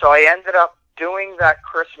 So I ended up doing that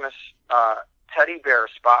Christmas teddy bear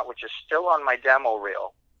spot, which is still on my demo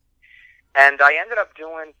reel. And I ended up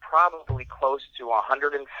doing probably close to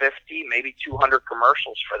 150, maybe 200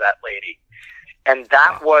 commercials for that lady. And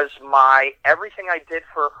that was everything I did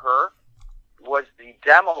for her was the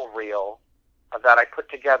demo reel that I put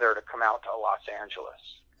together to come out to Los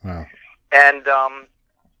Angeles. Wow. And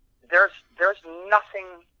there's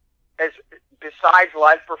nothing, besides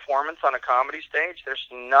live performance on a comedy stage, there's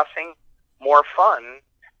nothing more fun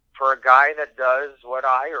for a guy that does what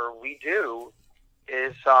we do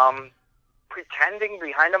is pretending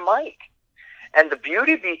behind a mic. And the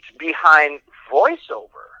beauty behind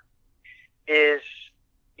voiceover is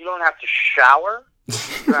you don't have to shower, you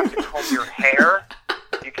don't have to comb your hair,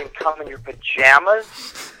 you can come in your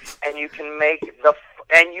pajamas, and you can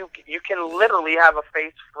you can literally have a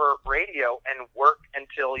face for radio and work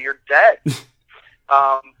until you're dead,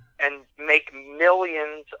 and make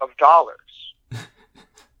millions of dollars.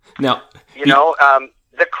 Now,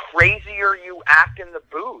 the crazier you act in the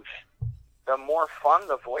booth, the more fun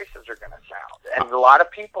the voices are going to sound. And a lot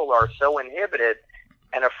of people are so inhibited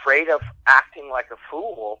and afraid of acting like a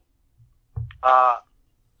fool,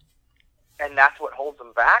 and that's what holds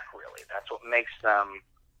them back, really. That's what makes them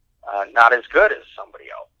not as good as somebody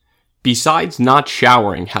else. Besides not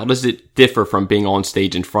showering, how does it differ from being on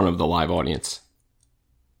stage in front of the live audience?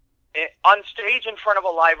 On stage in front of a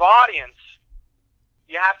live audience,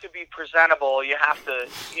 you have to be presentable. You have to,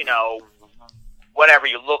 whatever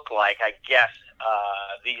you look like, I guess.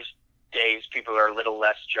 These days, people are a little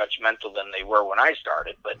less judgmental than they were when I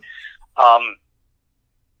started. But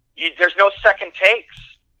there's no second takes.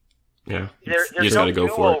 Yeah, there's you just no got to go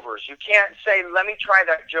for it. do-overs. You can't say, "Let me try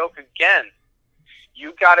that joke again."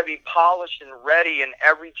 You got to be polished and ready, and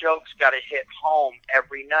every joke's got to hit home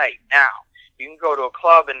every night. Now, you can go to a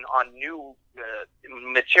club and on new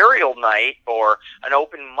material night or an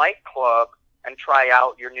open mic club and try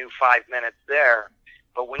out your new 5 minutes there.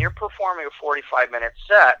 But when you're performing a 45-minute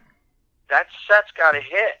set, that set's got to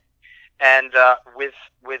hit. And with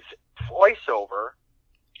voiceover,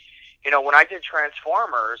 when I did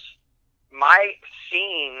Transformers, my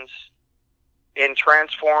scenes in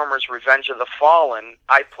Transformers Revenge of the Fallen,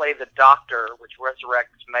 I play the Doctor, which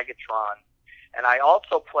resurrects Megatron. And I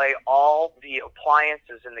also play all the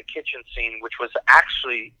appliances in the kitchen scene, which was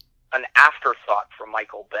actually an afterthought from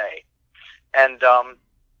Michael Bay. And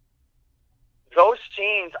those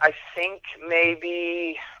scenes, I think,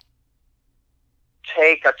 maybe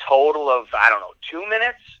take a total of, 2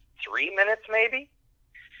 minutes, 3 minutes maybe.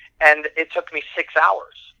 And it took me 6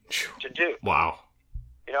 hours to do. Wow.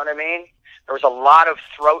 You know what I mean? There was a lot of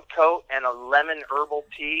throat coat and a lemon herbal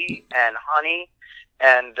tea and honey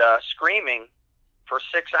and screaming for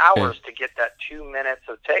 6 hours to get that 2 minutes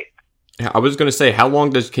of tape. I was going to say, how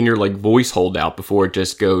long can your voice hold out before it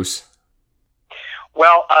just goes?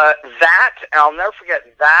 Well, I'll never forget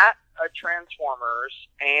that, Transformers,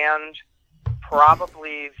 and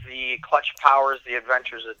probably the Clutch Powers, The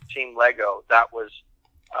Adventures of Team Lego. That was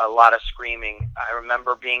a lot of screaming. I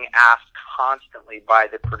remember being asked constantly by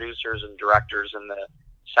the producers and directors and the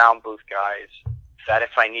sound booth guys that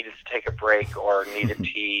if I needed to take a break or needed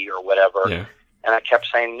tea or whatever. Yeah. And I kept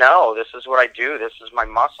saying, no, this is what I do. This is my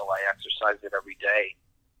muscle. I exercise it every day.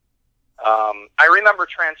 I remember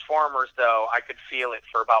Transformers, though. I could feel it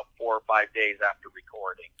for about 4 or 5 days after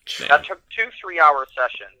recording. Yeah. That took 2-3 hour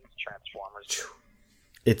sessions, Transformers.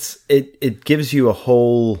 It gives you a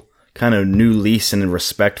whole kind of new lease and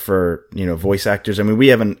respect for, voice actors. I mean, we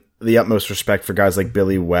have the utmost respect for guys like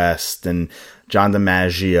Billy West and John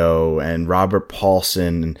DiMaggio and Robert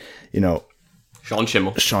Paulson and, Sean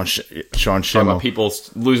Schimmel. Sean Talking Schimmel. about people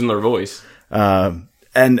losing their voice. And,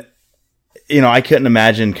 I couldn't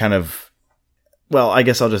imagine I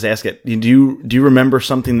guess I'll just ask it. Do you remember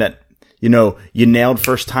something that, you nailed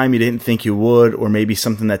first time you didn't think you would, or maybe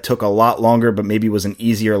something that took a lot longer, but maybe was an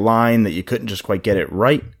easier line that you couldn't just quite get it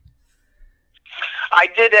right? I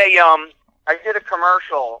did a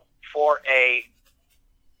commercial for a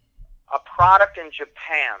product in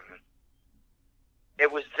Japan.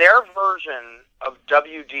 It was their version of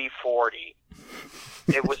WD-40.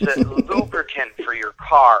 It was a lubricant for your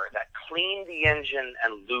car that cleaned the engine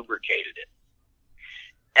and lubricated it.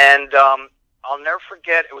 And I'll never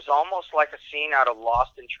forget, it was almost like a scene out of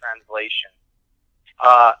Lost in Translation.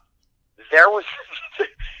 There was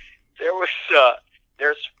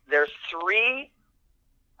there's three.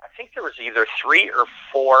 I think there was either 3 or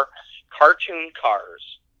 4 cartoon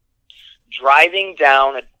cars driving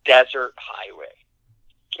down a desert highway,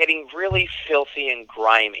 getting really filthy and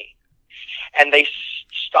grimy, and they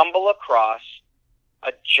stumble across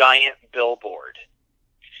a giant billboard.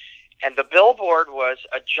 And the billboard was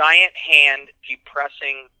a giant hand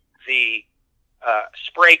depressing the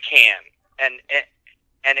spray can, and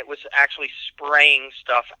it was actually spraying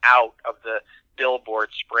stuff out of the billboard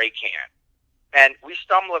spray can. And we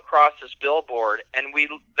stumble across this billboard, and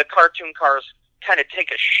the cartoon cars kind of take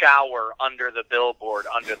a shower under the billboard,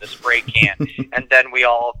 under the spray can, and then we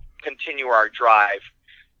all continue our drive,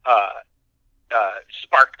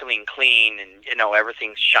 sparkling clean, and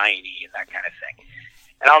everything's shiny and that kind of thing.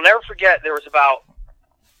 And I'll never forget, there was about,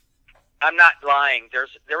 I'm not lying, there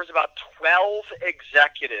was about 12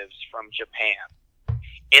 executives from Japan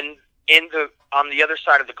on the other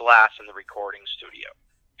side of the glass in the recording studio.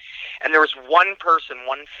 And there was one person,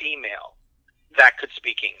 one female, that could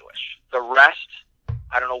speak English. The rest,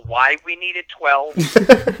 I don't know why we needed 12,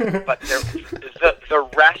 but the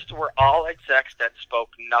rest were all execs that spoke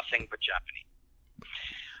nothing but Japanese.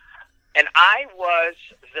 And I was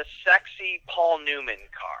the sexy Paul Newman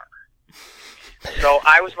car. So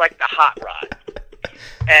I was like the hot rod.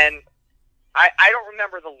 And I don't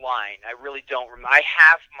remember the line. I really don't remember. I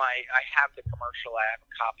have the commercial. I have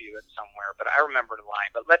a copy of it somewhere, but I remember the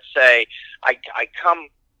line. But let's say I come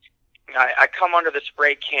under the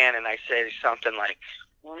spray can and I say something like,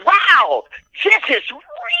 "Wow, this is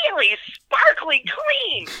really sparkly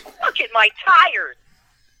clean. Look at my tires."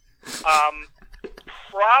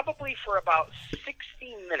 Probably for about 60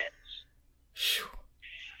 minutes,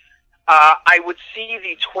 I would see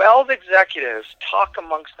the 12 executives talk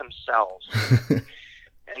amongst themselves.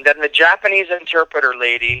 And then the Japanese interpreter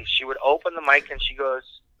lady, she would open the mic and she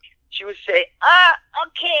would say,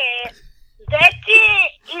 okay, that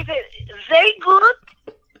is very good,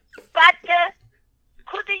 but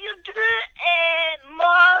could you do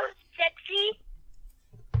more sexy?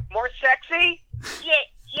 More sexy?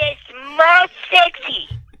 Yes, more sexy.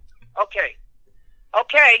 Okay,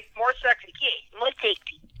 more sexy. Yeah, more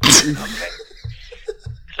sexy. Okay.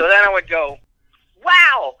 So then I would go,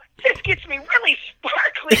 wow, this gets me really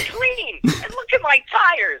sparkly clean. And look at my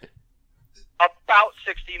tires. About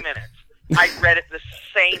 60 minutes. I read it the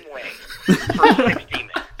same way for 60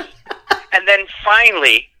 minutes. And then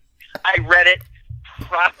finally, I read it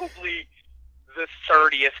probably the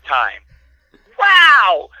 30th time.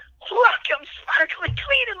 Wow! Look, I'm sparkly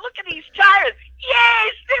clean, and look at these tires.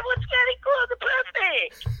 Yes, it was very good.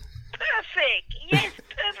 Perfect. Yes,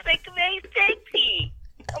 perfect. Very sexy.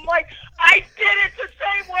 I'm like, I did it the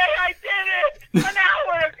same way I did it an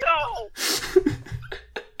hour ago.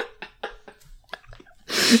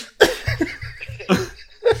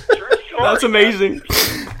 True story. That's amazing.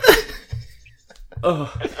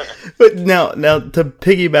 Oh. But now to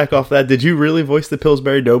piggyback off that, did you really voice the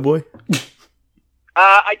Pillsbury Doughboy?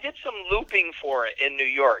 I did some looping for it in New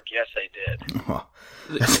York. Yes, I did. Oh.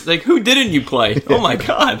 Like, who didn't you play? Oh my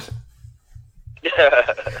god!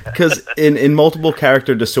 Because in multiple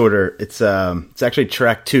character disorder, it's actually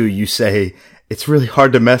track 2. You say it's really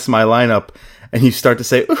hard to mess my lineup, and you start to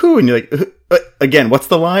say ooh, and you're like again. What's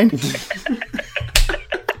the line?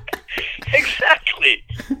 Exactly.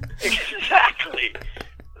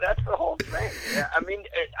 That's the whole thing. I mean,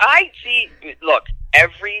 I see. Look,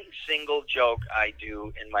 every single joke I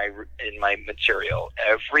do in my material,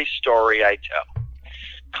 every story I tell,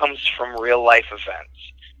 comes from real life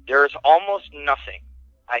events. There is almost nothing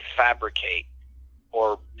I fabricate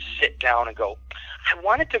or sit down and go, I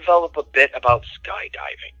want to develop a bit about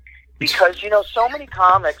skydiving. Because, so many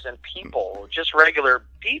comics and people, just regular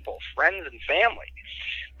people, friends and family,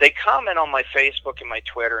 they comment on my Facebook and my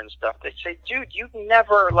Twitter and stuff. They say, dude, you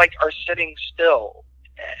never, are sitting still.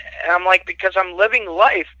 And I'm like, because I'm living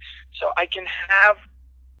life so I can have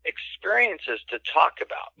experiences to talk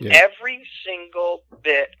about. Yeah. Every single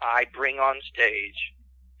bit I bring on stage,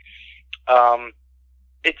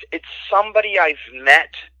 it's somebody I've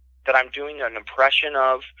met that I'm doing an impression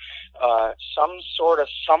of, some sort of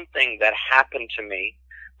something that happened to me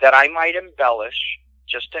that I might embellish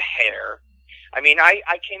just a hair. I mean, I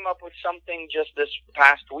came up with something just this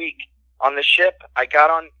past week on the ship. I got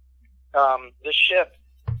on the ship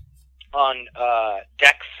on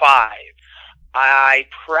deck 5. I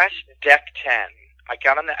pressed deck 10. I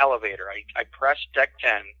got on the elevator. I pressed deck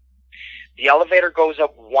 10. The elevator goes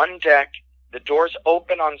up 1 deck. The doors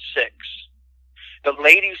open on 6. The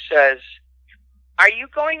lady says, "Are you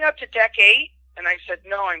going up to deck 8?" And I said,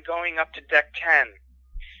 "No, I'm going up to deck 10."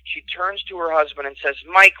 she turns to her husband and says,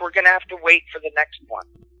 "Mike, we're going to have to wait for the next one."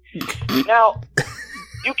 Now,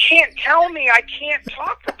 you can't tell me I can't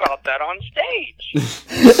talk about that on stage.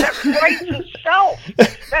 That writes itself.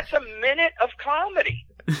 That's a minute of comedy.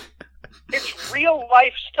 It's real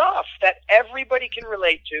life stuff that everybody can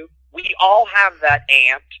relate to. We all have that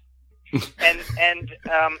aunt. And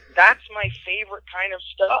that's my favorite kind of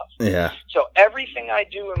stuff. Yeah. So everything I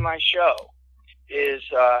do in my show is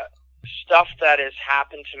stuff that has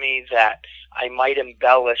happened to me that I might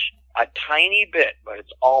embellish a tiny bit, but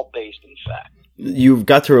it's all based in fact. You've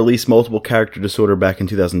got to release Multiple Character Disorder back in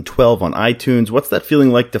 2012 on iTunes. What's that feeling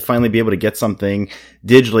like to finally be able to get something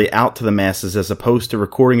digitally out to the masses as opposed to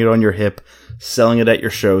recording it on your hip, selling it at your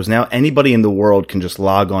shows? Now anybody in the world can just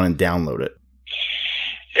log on and download it.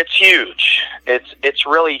 It's huge. It's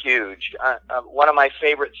really huge. One of my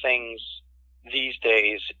favorite things these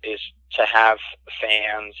days is to have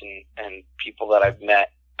fans and people that I've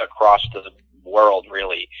met across the world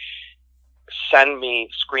really send me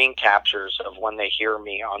screen captures of when they hear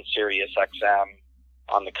me on Sirius XM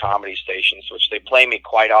on the comedy stations, which they play me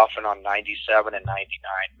quite often on 97 and 99,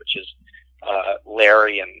 which is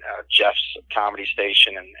Larry and Jeff's comedy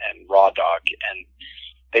station and Raw Dog. And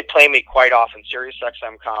they play me quite often. Sirius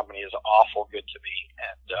XM comedy is awful good to me.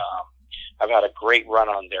 And I've had a great run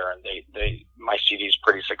on there, and my CD is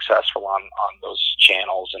pretty successful on those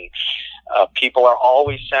channels. And people are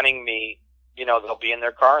always sending me, they'll be in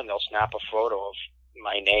their car and they'll snap a photo of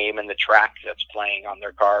my name and the track that's playing on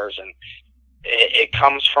their cars. And it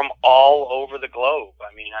comes from all over the globe.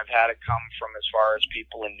 I mean, I've had it come from as far as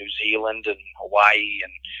people in New Zealand and Hawaii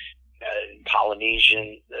and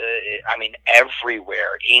Polynesian,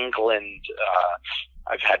 everywhere, England.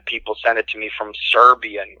 I've had people send it to me from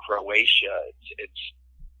Serbia and Croatia.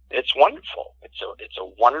 It's wonderful. It's a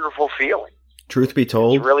wonderful feeling. Truth be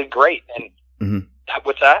told, it's really great. And mm-hmm.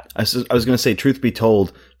 What's that? I was going to say, truth be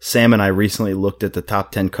told, Sam and I recently looked at the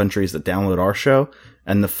top 10 countries that download our show,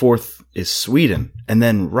 and the fourth is Sweden, and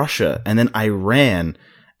then Russia, and then Iran.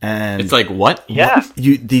 And it's like, what? Yeah.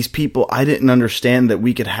 These people, I didn't understand that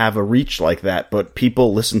we could have a reach like that, but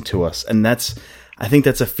people listen to us. And I think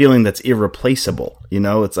that's a feeling that's irreplaceable.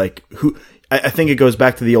 It's like, I think it goes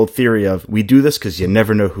back to the old theory of we do this because you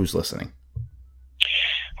never know who's listening.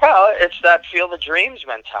 Well, it's that field of dreams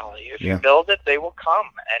mentality. If Yeah. you build it, they will come.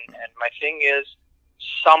 And my thing is,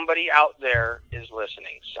 somebody out there is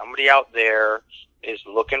listening. Somebody out there is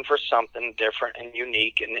looking for something different and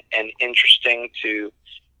unique and interesting to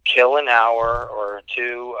kill an hour or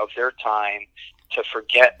two of their time to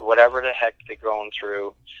forget whatever the heck they're going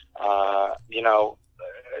through.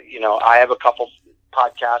 I have a couple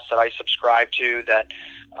podcasts that I subscribe to that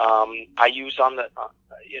I use on the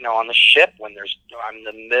ship when I'm in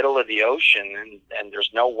the middle of the ocean and there's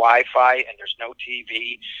no Wi-Fi and there's no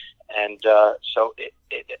TV, and so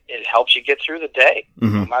it helps you get through the day,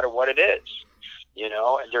 mm-hmm. no matter what it is.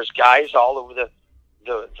 And there's guys all over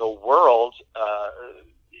the world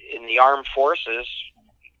in the armed forces,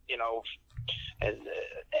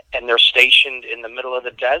 and they're stationed in the middle of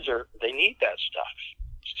the desert. They need that stuff.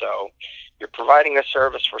 So you're providing a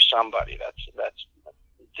service for somebody. That's a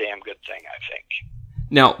damn good thing, I think.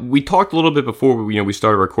 Now, we talked a little bit before we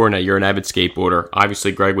started recording that you're an avid skateboarder.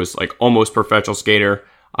 Obviously, Greg was like almost professional skater.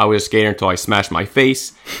 I was a skater until I smashed my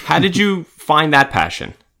face. How did you find that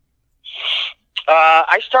passion?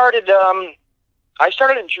 I started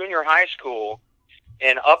in junior high school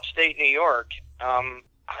in upstate New York.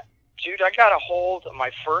 Dude, I got a hold of my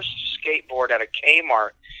first skateboard at a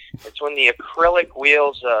Kmart. It's when the acrylic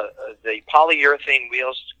wheels, the polyurethane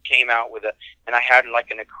wheels came out and I had like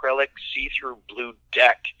an acrylic see-through blue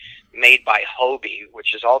deck made by Hobie,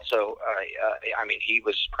 which is also, he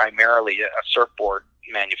was primarily a surfboard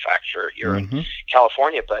manufacturer here mm-hmm. in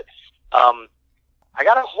California. But I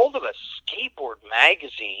got a hold of a skateboard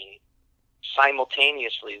magazine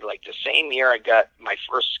simultaneously, like the same year I got my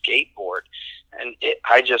first skateboard. And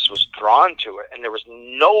I just was drawn to it, and there was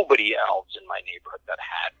nobody else in my neighborhood that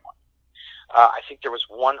had one. I think there was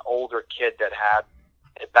one older kid that had,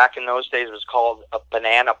 back in those days, it was called a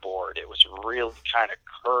banana board. It was really kind of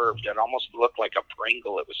curved. It almost looked like a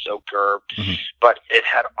Pringle. It was so curved. Mm-hmm. But it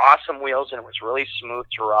had awesome wheels, and it was really smooth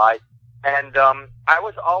to ride. And I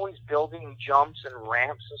was always building jumps and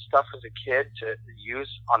ramps and stuff as a kid to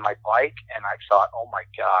use on my bike, and I thought, oh, my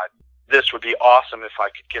God, this would be awesome if I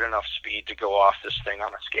could get enough speed to go off this thing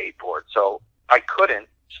on a skateboard. So I couldn't.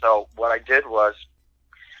 So what I did was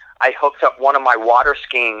I hooked up one of my water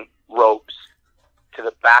skiing ropes to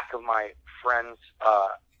the back of my friend's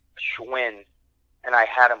Schwinn, and I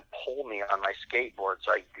had him pull me on my skateboard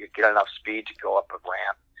so I could get enough speed to go up a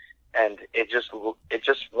ramp. and it just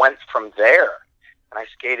went from there. And I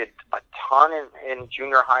skated a ton in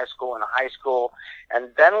junior high school and high school, and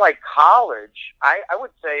then like college. I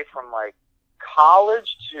would say from like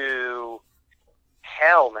college to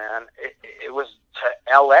hell, man, it was to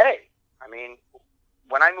LA. I mean,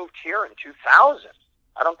 when I moved here in 2000,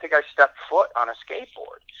 I don't think I stepped foot on a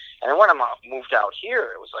skateboard. And then when I moved out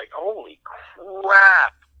here, it was like, holy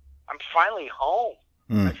crap, I'm finally home.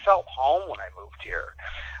 I felt home when I moved here.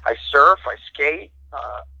 I surf, I skate,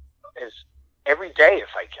 every day if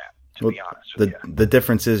I can, to be honest with you. The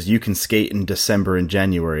difference is you can skate in December and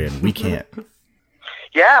January, and we can't.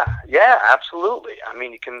 Yeah, absolutely. I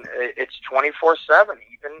mean, you can. It's 24/7.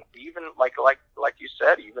 Even like you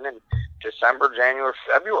said, even in December, January,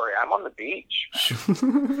 February, I'm on the beach.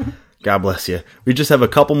 God bless you. We just have a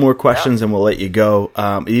couple more questions, and we'll let you go.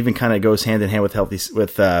 It even kind of goes hand in hand with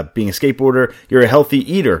being a skateboarder. You're a healthy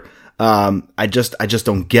eater. I just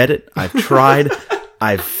don't get it. I've tried.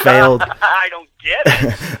 I've failed. I don't get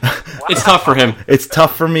it. Wow. It's tough for him. It's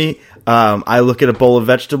tough for me. I look at a bowl of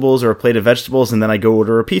vegetables or a plate of vegetables, and then I go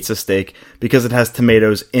order a pizza steak because it has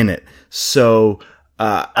tomatoes in it. So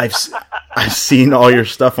I've seen all your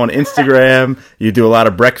stuff on Instagram. You do a lot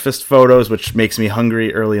of breakfast photos, which makes me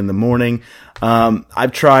hungry early in the morning.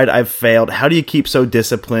 I've tried. I've failed. How do you keep so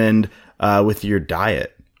disciplined with your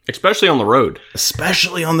diet? Especially on the road.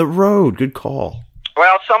 Especially on the road. Good call.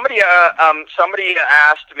 Well, somebody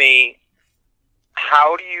asked me,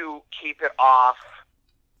 how do you keep it off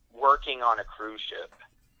working on a cruise ship?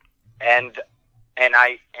 And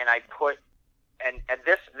I put, and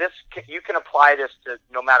this you can apply this to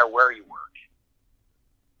no matter where you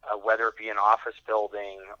work, whether it be an office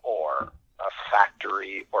building or a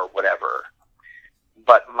factory or whatever.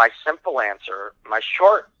 But my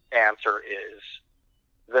short answer is,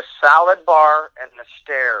 the salad bar and the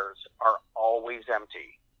stairs are always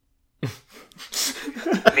empty.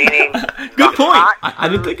 Meaning, good point. I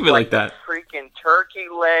didn't think of it like that. Freaking turkey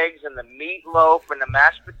legs and the meatloaf and the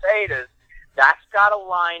mashed potatoes, that's got a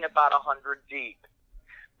line about 100 deep.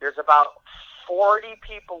 There's about 40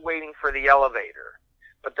 people waiting for the elevator.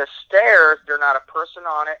 But the stairs, there's not a person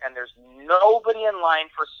on it, and there's nobody in line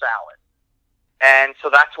for salad. And so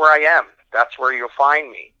that's where I am. That's where you'll find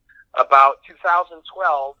me. About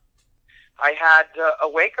 2012, I had a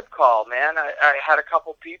wake-up call, man. I had a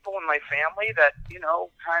couple people in my family that,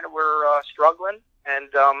 kind of were struggling. And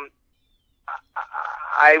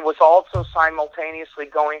I was also simultaneously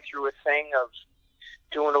going through a thing of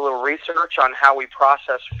doing a little research on how we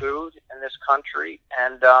process food in this country.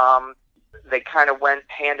 And they kind of went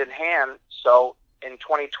hand in hand. So in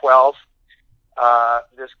 2012,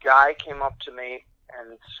 this guy came up to me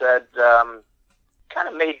and said, kind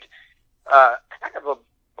of made kind of a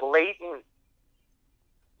blatant,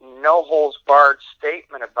 no-holds-barred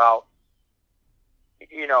statement about,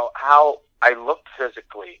 how I looked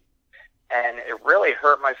physically. And it really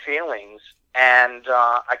hurt my feelings. And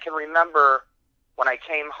I can remember when I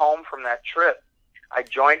came home from that trip, I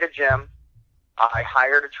joined a gym, I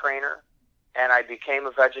hired a trainer, and I became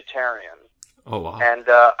a vegetarian. Oh, wow. And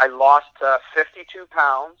I lost 52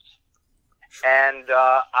 pounds. And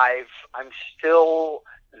I'm still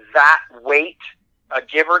that weight,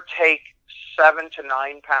 give or take 7 to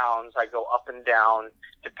 9 pounds. I go up and down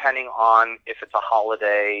depending on if it's a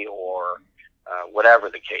holiday or whatever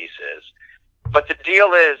the case is. But the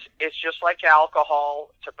deal is, it's just like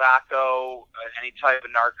alcohol, tobacco, any type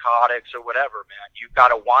of narcotics or whatever, man. You've got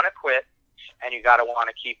to want to quit, and you got to want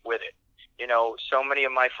to keep with it. So many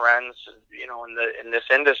of my friends, in this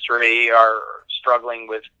industry are struggling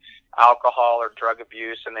with alcohol or drug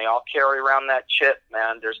abuse, and they all carry around that chip,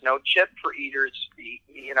 man. There's no chip for eaters,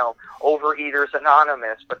 Overeaters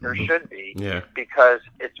Anonymous, but there should be, because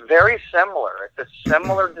it's very similar. It's a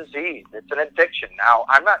similar disease. It's an addiction. Now,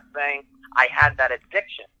 I'm not saying I had that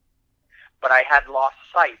addiction, but I had lost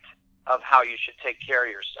sight of how you should take care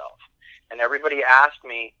of yourself. And everybody asked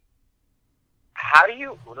me,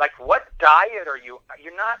 what diet are you?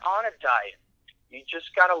 You're not on a diet. You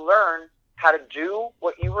just got to learn how to do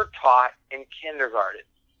what you were taught in kindergarten.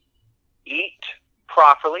 Eat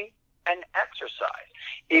properly and exercise.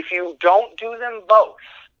 If you don't do them both,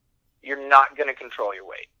 you're not going to control your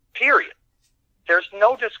weight. Period. There's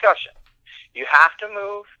no discussion. You have to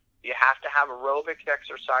move. You have to have aerobic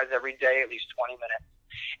exercise every day, at least 20 minutes.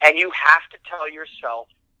 And you have to tell yourself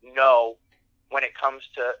no when it comes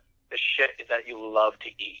to the shit that you love to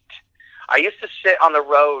eat. I used to sit on the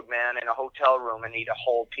road, man, in a hotel room and eat a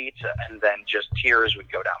whole pizza, and then just tears would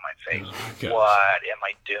go down my face. Oh, what am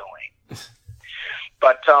I doing?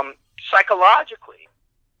 But psychologically,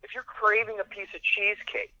 if you're craving a piece of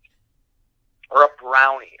cheesecake, or a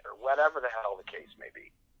brownie or whatever the hell the case may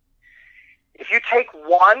be. If you take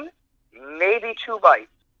one, maybe 2 bites,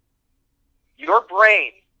 your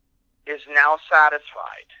brain is now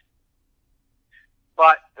satisfied.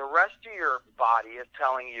 But the rest of your body is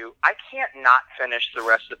telling you, I can't not finish the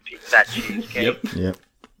rest of that cheesecake. Yep.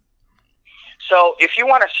 So if you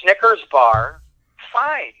want a Snickers bar,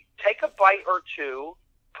 fine. Take a bite or 2.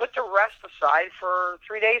 Put the rest aside for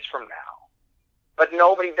 3 days from now. But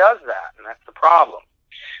nobody does that, and that's the problem.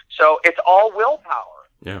 So it's all willpower.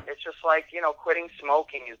 Yeah. It's just like, quitting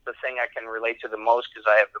smoking is the thing I can relate to the most because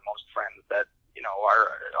I have the most friends that, are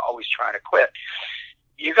always trying to quit.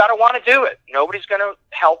 You got to want to do it. Nobody's going to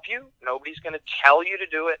help you. Nobody's going to tell you to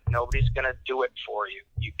do it. Nobody's going to do it for you.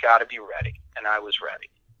 You got to be ready. And I was ready.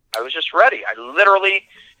 I was just ready. I literally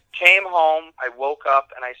came home. I woke up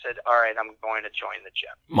and I said, all right, I'm going to join the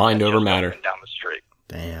gym. Mind over matter. Down the street.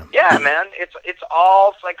 Damn. Yeah, man. It's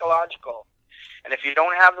all psychological. And if you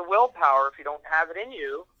don't have the willpower, if you don't have it in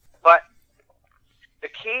you, but the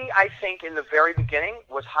key, I think, in the very beginning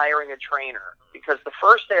was hiring a trainer. Because the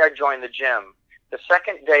first day I joined the gym, the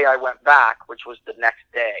second day I went back, which was the next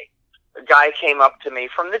day, the guy came up to me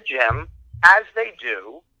from the gym, as they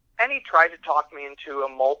do, and he tried to talk me into a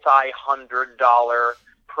multi-$100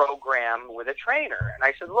 program with a trainer. And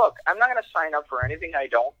I said, look, I'm not going to sign up for anything I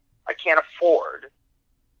can't afford,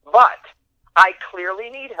 but I clearly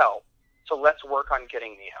need help. So let's work on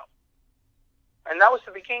getting the help. And that was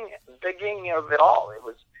the beginning of it all.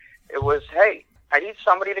 It was, hey, I need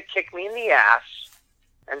somebody to kick me in the ass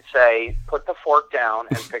and say, put the fork down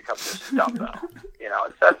and pick up this dumbbell.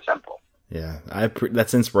 It's that simple. Yeah,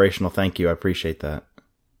 that's inspirational. Thank you. I appreciate that.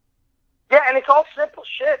 Yeah, and it's all simple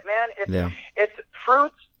shit, man. It's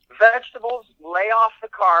fruits, vegetables, lay off the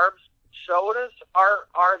carbs. Sodas are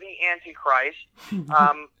the Antichrist.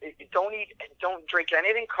 Don't drink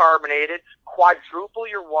anything carbonated. Quadruple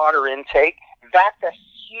your water intake. That's a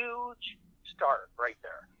huge start right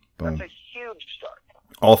there. Boom. That's a huge start.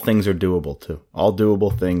 All things are doable too. All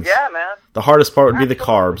doable things. Yeah, man. The hardest part would be the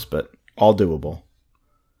carbs, but all doable.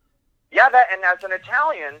 Yeah, and as an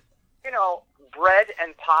Italian, bread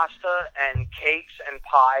and pasta and cakes and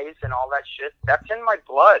pies and all that shit, that's in my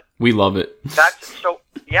blood. We love it. So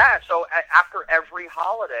after every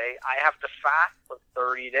holiday, I have to fast for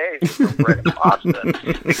 30 days for bread and pasta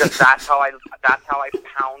because that's how I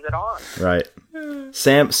pound it on. Right.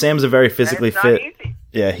 Sam's a very physically fit. Easy.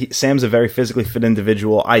 Yeah, Sam's a very physically fit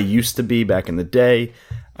individual. I used to be back in the day.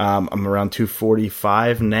 I'm around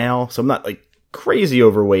 245 now, so I'm not like crazy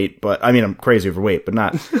overweight, but I mean I'm crazy overweight, but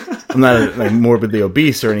I'm not like morbidly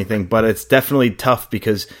obese or anything. But it's definitely tough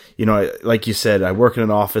because like you said, I work in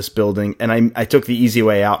an office building, and I took the easy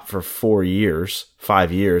way out for 5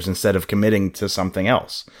 years instead of committing to something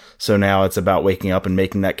else. So now it's about waking up and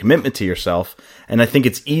making that commitment to yourself. And I think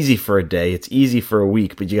it's easy for a day, it's easy for a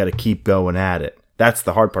week, but you got to keep going at it. That's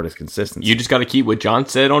the hard part, is consistency. You just got to keep what John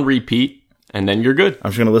said on repeat, and then you're good.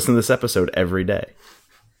 I'm just going to listen to this episode every day.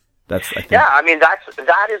 That is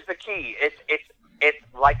the key. It's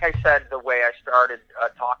like I said, the way I started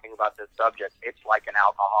talking about this subject, it's like an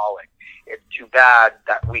alcoholic. It's too bad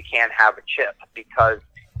that we can't have a chip because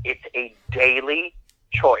it's a daily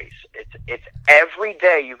choice. It's every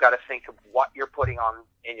day you got to think of what you're putting on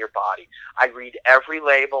in your body. I read every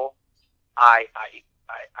label.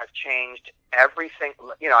 I've changed everything.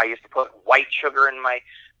 I used to put white sugar in my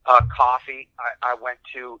coffee. I went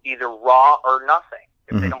to either raw or nothing.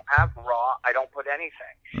 If they don't have raw, I don't put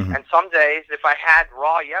anything. Mm-hmm. And some days, if I had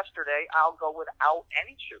raw yesterday, I'll go without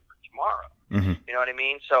any sugar tomorrow. Mm-hmm. You know what I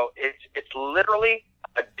mean? So it's literally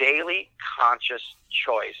a daily conscious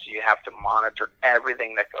choice. You have to monitor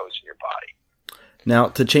everything that goes in your body. Now,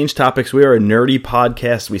 to change topics, we are a nerdy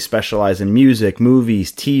podcast. We specialize in music,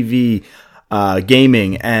 movies, TV,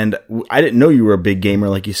 gaming, and I didn't know you were a big gamer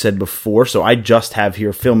like you said before, so I just have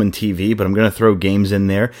here film and TV, but I'm going to throw games in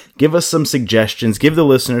there. Give us some suggestions. Give the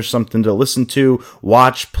listeners something to listen to,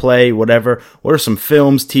 watch, play, whatever. What are some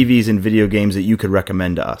films, TVs, and video games that you could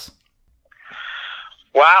recommend to us?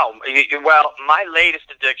 Wow. Well, my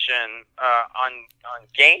latest addiction on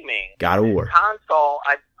gaming, God of War. Console,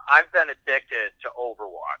 I've been addicted to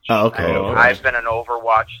Overwatch. Oh, okay. I've been an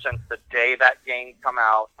Overwatch since the day that game come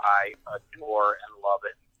out. I adore and love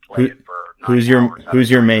it. Play it for 9 hours.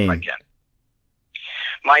 Who's your main?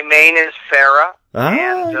 My main is Farah.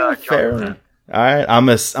 Farah. All right, I'm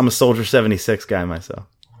a Soldier 76 guy myself.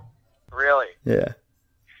 Really? Yeah.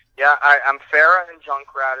 Yeah, I'm Farah and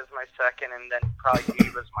Junkrat is my second, and then probably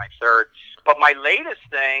Diva's my third. But my latest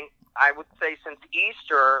thing, I would say since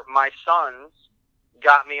Easter, my sons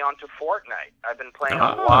got me onto Fortnite. I've been playing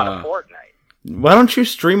a lot of Fortnite. Why don't you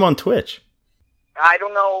stream on Twitch? I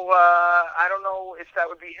don't know. I don't know if that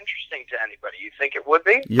would be interesting to anybody. You think it would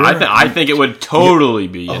be? I think it would totally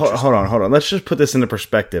be interesting. Hold on. Let's just put this into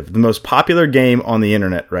perspective. The most popular game on the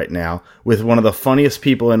internet right now, with one of the funniest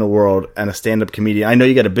people in the world and a stand-up comedian. I know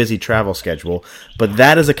you got a busy travel schedule, but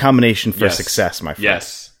that is a combination for success, my friend.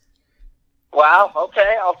 Yes. Wow.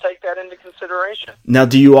 Okay, I'll take that into consideration. Now,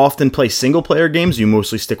 do you often play single-player games, or you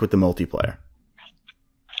mostly stick with the multiplayer?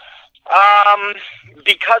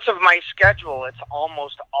 Because of my schedule, it's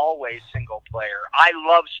almost always single player. I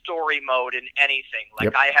love story mode in anything.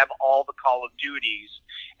 Like, I have all the Call of Duties,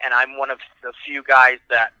 and I'm one of the few guys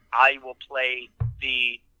that I will play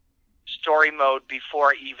the story mode before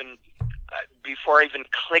I even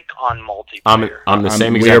click on multiplayer. I'm the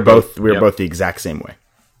same exact. We are both the exact same way.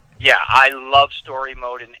 Yeah, I love story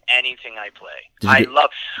mode in anything I play.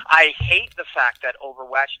 I hate the fact that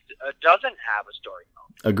Overwatch doesn't have a story mode.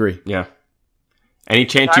 Agree. Yeah. Any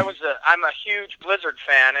chance? I'm a huge Blizzard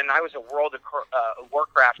fan, and I was a World of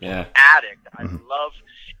Warcraft addict. I love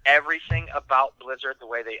everything about Blizzard, the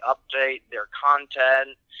way they update their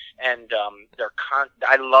content, and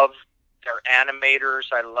I love their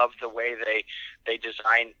animators. I love the way they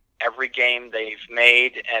design every game they've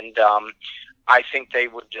made, and I think they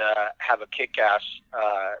would have a kick-ass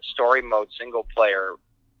story mode, single player,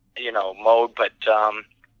 mode. But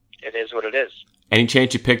it is what it is. Any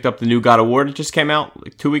chance you picked up the new God of War that just came out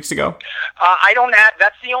like 2 weeks ago? I don't have.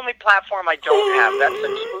 That's the only platform I don't have. That's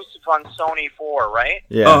exclusive on Sony 4, right?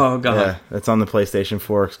 Yeah. Oh god. Yeah, that's on the PlayStation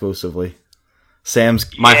 4 exclusively. Sam's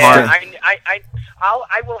my heart.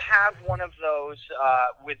 I will have one of those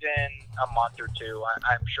within a month or two.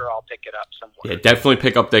 I'm sure I'll pick it up somewhere. Yeah, definitely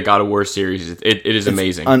pick up the God of War series. It is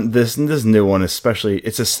amazing. This new one especially.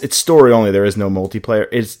 It's story only. There is no multiplayer.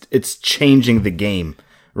 It's changing the game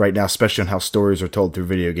right now, especially on how stories are told through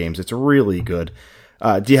video games. It's really good.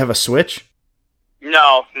 Do you have a Switch?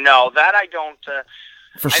 No, that I don't.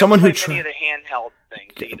 For someone who any of the handheld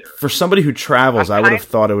things either. For somebody who travels, I would have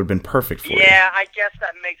thought it would have been perfect for you. Yeah, I guess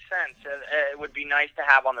that makes sense. It would be nice to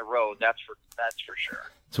have on the road. That's for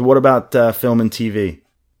sure. So what about film and TV?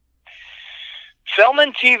 Film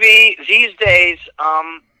and TV these days,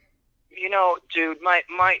 dude,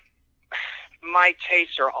 my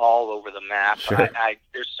tastes are all over the map. Sure.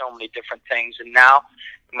 There's so many different things, and now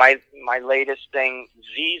my latest thing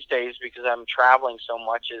these days, because I'm traveling so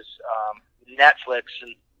much, is Netflix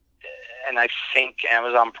and I think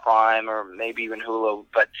Amazon Prime or maybe even Hulu,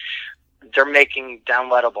 but they're making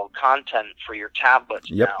downloadable content for your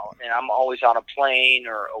tablets now. And I'm always on a plane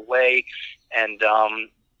or away, and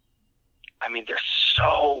there's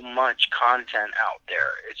so much content out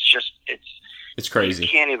there. It's crazy. You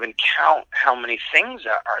can't even count how many things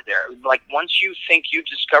are there. Like, once you think you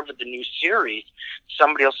discovered the new series,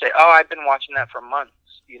 somebody will say, "Oh, I've been watching that for months."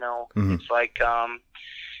 It's like,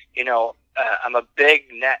 I'm a big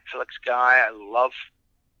Netflix guy.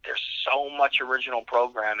 There's so much original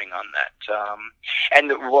programming on that.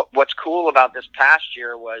 And what's cool about this past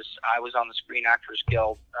year was I was on the Screen Actors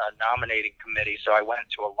Guild nominating committee, so I went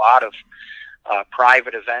to a lot of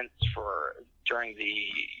private events during the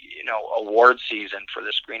award season for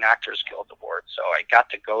the Screen Actors Guild Awards. So I got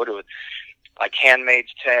to go to like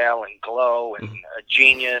Handmaid's Tale and Glow and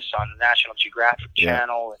Genius on the National Geographic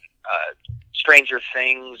Channel, and Stranger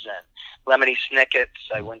Things and Lemony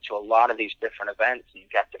Snicket's. I went to a lot of these different events and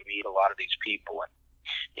got to meet a lot of these people,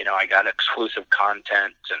 and I got exclusive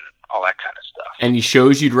content and all that kind of stuff. Any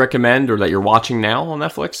shows you'd recommend or that you're watching now on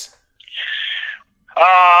Netflix?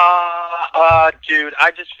 Dude,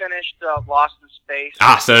 I just finished Lost in Space.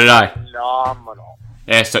 So did I. Phenomenal.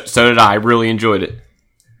 Yeah, so did I. I really enjoyed it.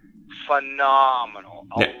 Phenomenal.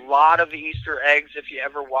 A lot of Easter eggs if you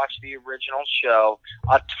ever watch the original show.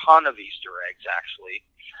 A ton of Easter eggs, actually.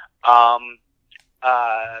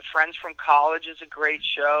 Friends from College is a great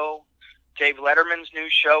show. Dave Letterman's new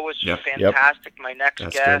show was fantastic. My next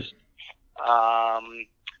guest. Good.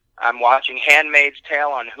 I'm watching Handmaid's Tale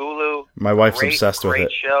on Hulu. My wife's obsessed with it.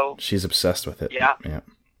 Great show. She's obsessed with it. Yeah.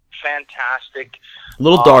 Fantastic. A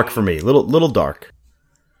little dark for me. Little dark.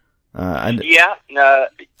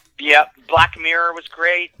 Black Mirror was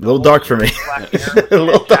great. A little dark for me. Black Mirror was a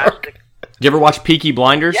little dark. Did you ever watch Peaky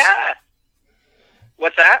Blinders? Yeah.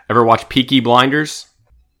 What's that? Ever watch Peaky Blinders?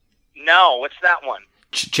 No. What's that one?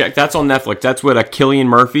 Check. That's on Netflix. That's with Cillian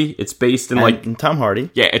Murphy. It's based in and Tom Hardy.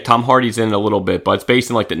 Yeah, Tom Hardy's in it a little bit, but it's based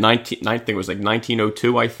in like the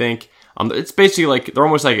 1902, I think. It's basically like they're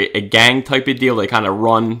almost like a gang type of deal. They kind of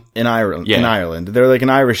run in Ireland. Yeah. In Ireland, they're like an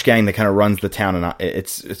Irish gang that kind of runs the town, and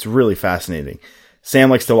it's really fascinating. Sam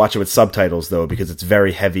likes to watch it with subtitles though because it's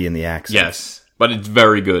very heavy in the accents. Yes, but it's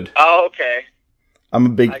very good. Oh, okay. I'm a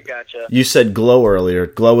big. I gotcha. You said Glow earlier.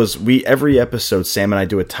 Glow is every episode. Sam and I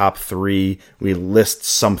do a top 3. We list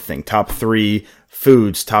something. Top 3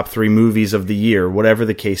 foods, top 3 movies of the year, whatever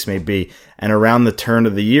the case may be. And around the turn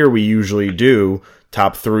of the year, we usually do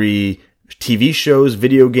top 3 TV shows,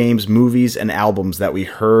 video games, movies, and albums that we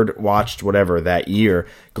heard, watched, whatever that year.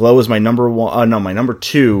 Glow is my number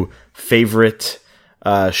 2 favorite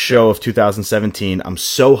show of 2017. I'm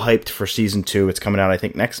so hyped for season 2. It's coming out, I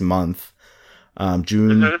think, next month.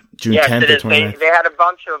 June 10th or 29th. They had a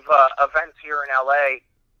bunch of events here in LA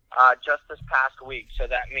just this past week, so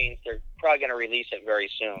that means they're probably going to release it very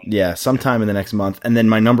soon. Yeah, sometime in the next month. And then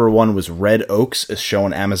my number 1 was Red Oaks, a show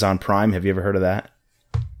on Amazon Prime. Have you ever heard of that?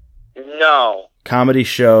 No. Comedy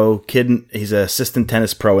show. Kid, he's an assistant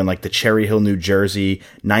tennis pro in like the Cherry Hill, New Jersey,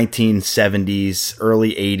 1970s,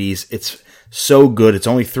 early 80s. It's so good. It's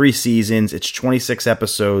only 3 seasons. It's 26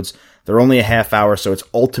 episodes. They're only a half hour, so it's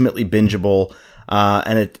ultimately bingeable.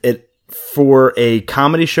 And it for a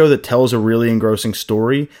comedy show that tells a really engrossing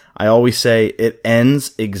story, I always say it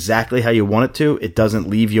ends exactly how you want it to. It doesn't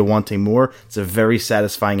leave you wanting more. It's a very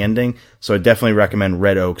satisfying ending. So I definitely recommend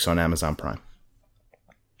Red Oaks on Amazon Prime.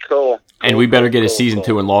 Cool. And we better get a season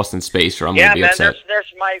 2 in Lost in Space, or I'm going to be upset.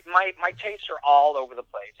 There's my tastes are all over the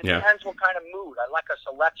place. It Yeah. depends what kind of mood. I like a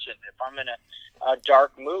selection. If I'm in a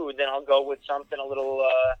dark mood, then I'll go with something a little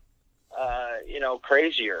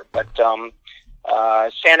crazier. But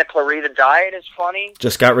Santa Clarita Diet is funny.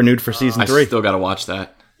 Just got renewed for season 3. I still got to watch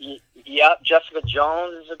that. Yep, Jessica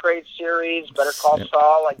Jones is a great series. Better Call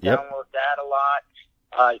Saul, I download that a lot.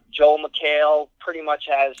 Joel McHale pretty much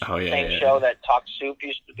has the same show that Talk Soup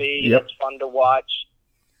used to be. Yep. It's fun to watch.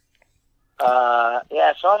 So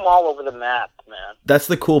I'm all over the map, man. That's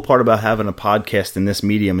the cool part about having a podcast in this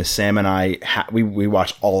medium is Sam and I, we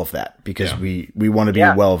watch all of that because we want to be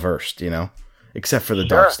well versed, except for the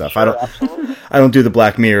dark stuff. I don't do the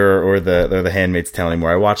Black Mirror or the Handmaid's Tale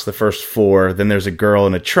anymore. I watch the first 4. Then there's a girl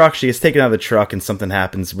in a truck. She gets taken out of the truck and something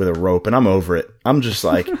happens with a rope, and I'm over it. I'm just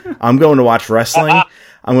like, I'm going to watch wrestling.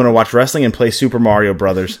 I'm going to watch wrestling and play Super Mario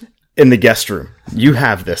Brothers in the guest room. You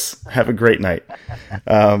have this. Have a great night.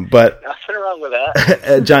 But nothing wrong with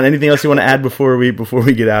that. John, anything else you want to add before we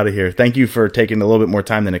get out of here? Thank you for taking a little bit more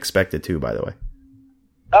time than expected too, by the way.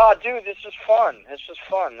 Oh, dude, this is fun.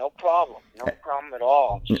 No problem. No problem at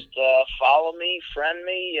all. Just follow me, friend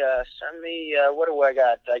me, send me, what do I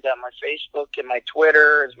got? I got my Facebook and my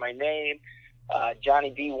Twitter is my name.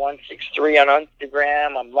 Johnny B163 on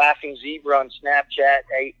Instagram. I'm Laughing Zebra on Snapchat,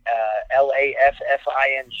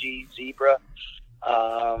 LAFFING Zebra.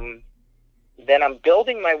 Then I'm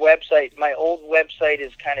building my website. My old website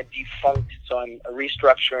is kind of defunct, so I'm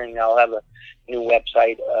restructuring. I'll have a new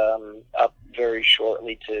website up very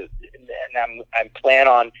shortly. And I plan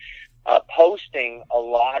on posting a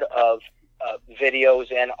lot of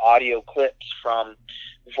videos and audio clips from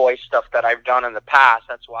voice stuff that I've done in the past.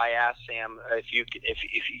 That's why I asked Sam if you've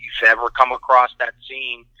ever come across that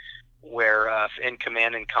scene where in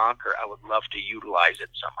Command and Conquer, I would love to utilize it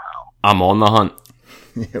somehow. I'm on the hunt.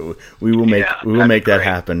 we will make that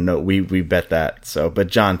happen. No, we bet that. So, but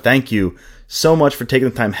John, thank you so much for taking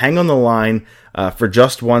the time. Hang on the line for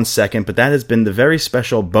just 1 second, but that has been the very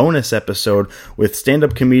special bonus episode with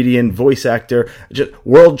stand-up comedian, voice actor,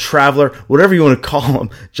 world traveler, whatever you want to call him,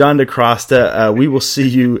 John DeCrosta. We will see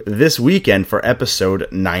you this weekend for episode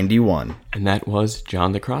 91. And that was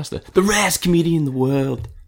John DeCrosta, the rarest comedian in the world.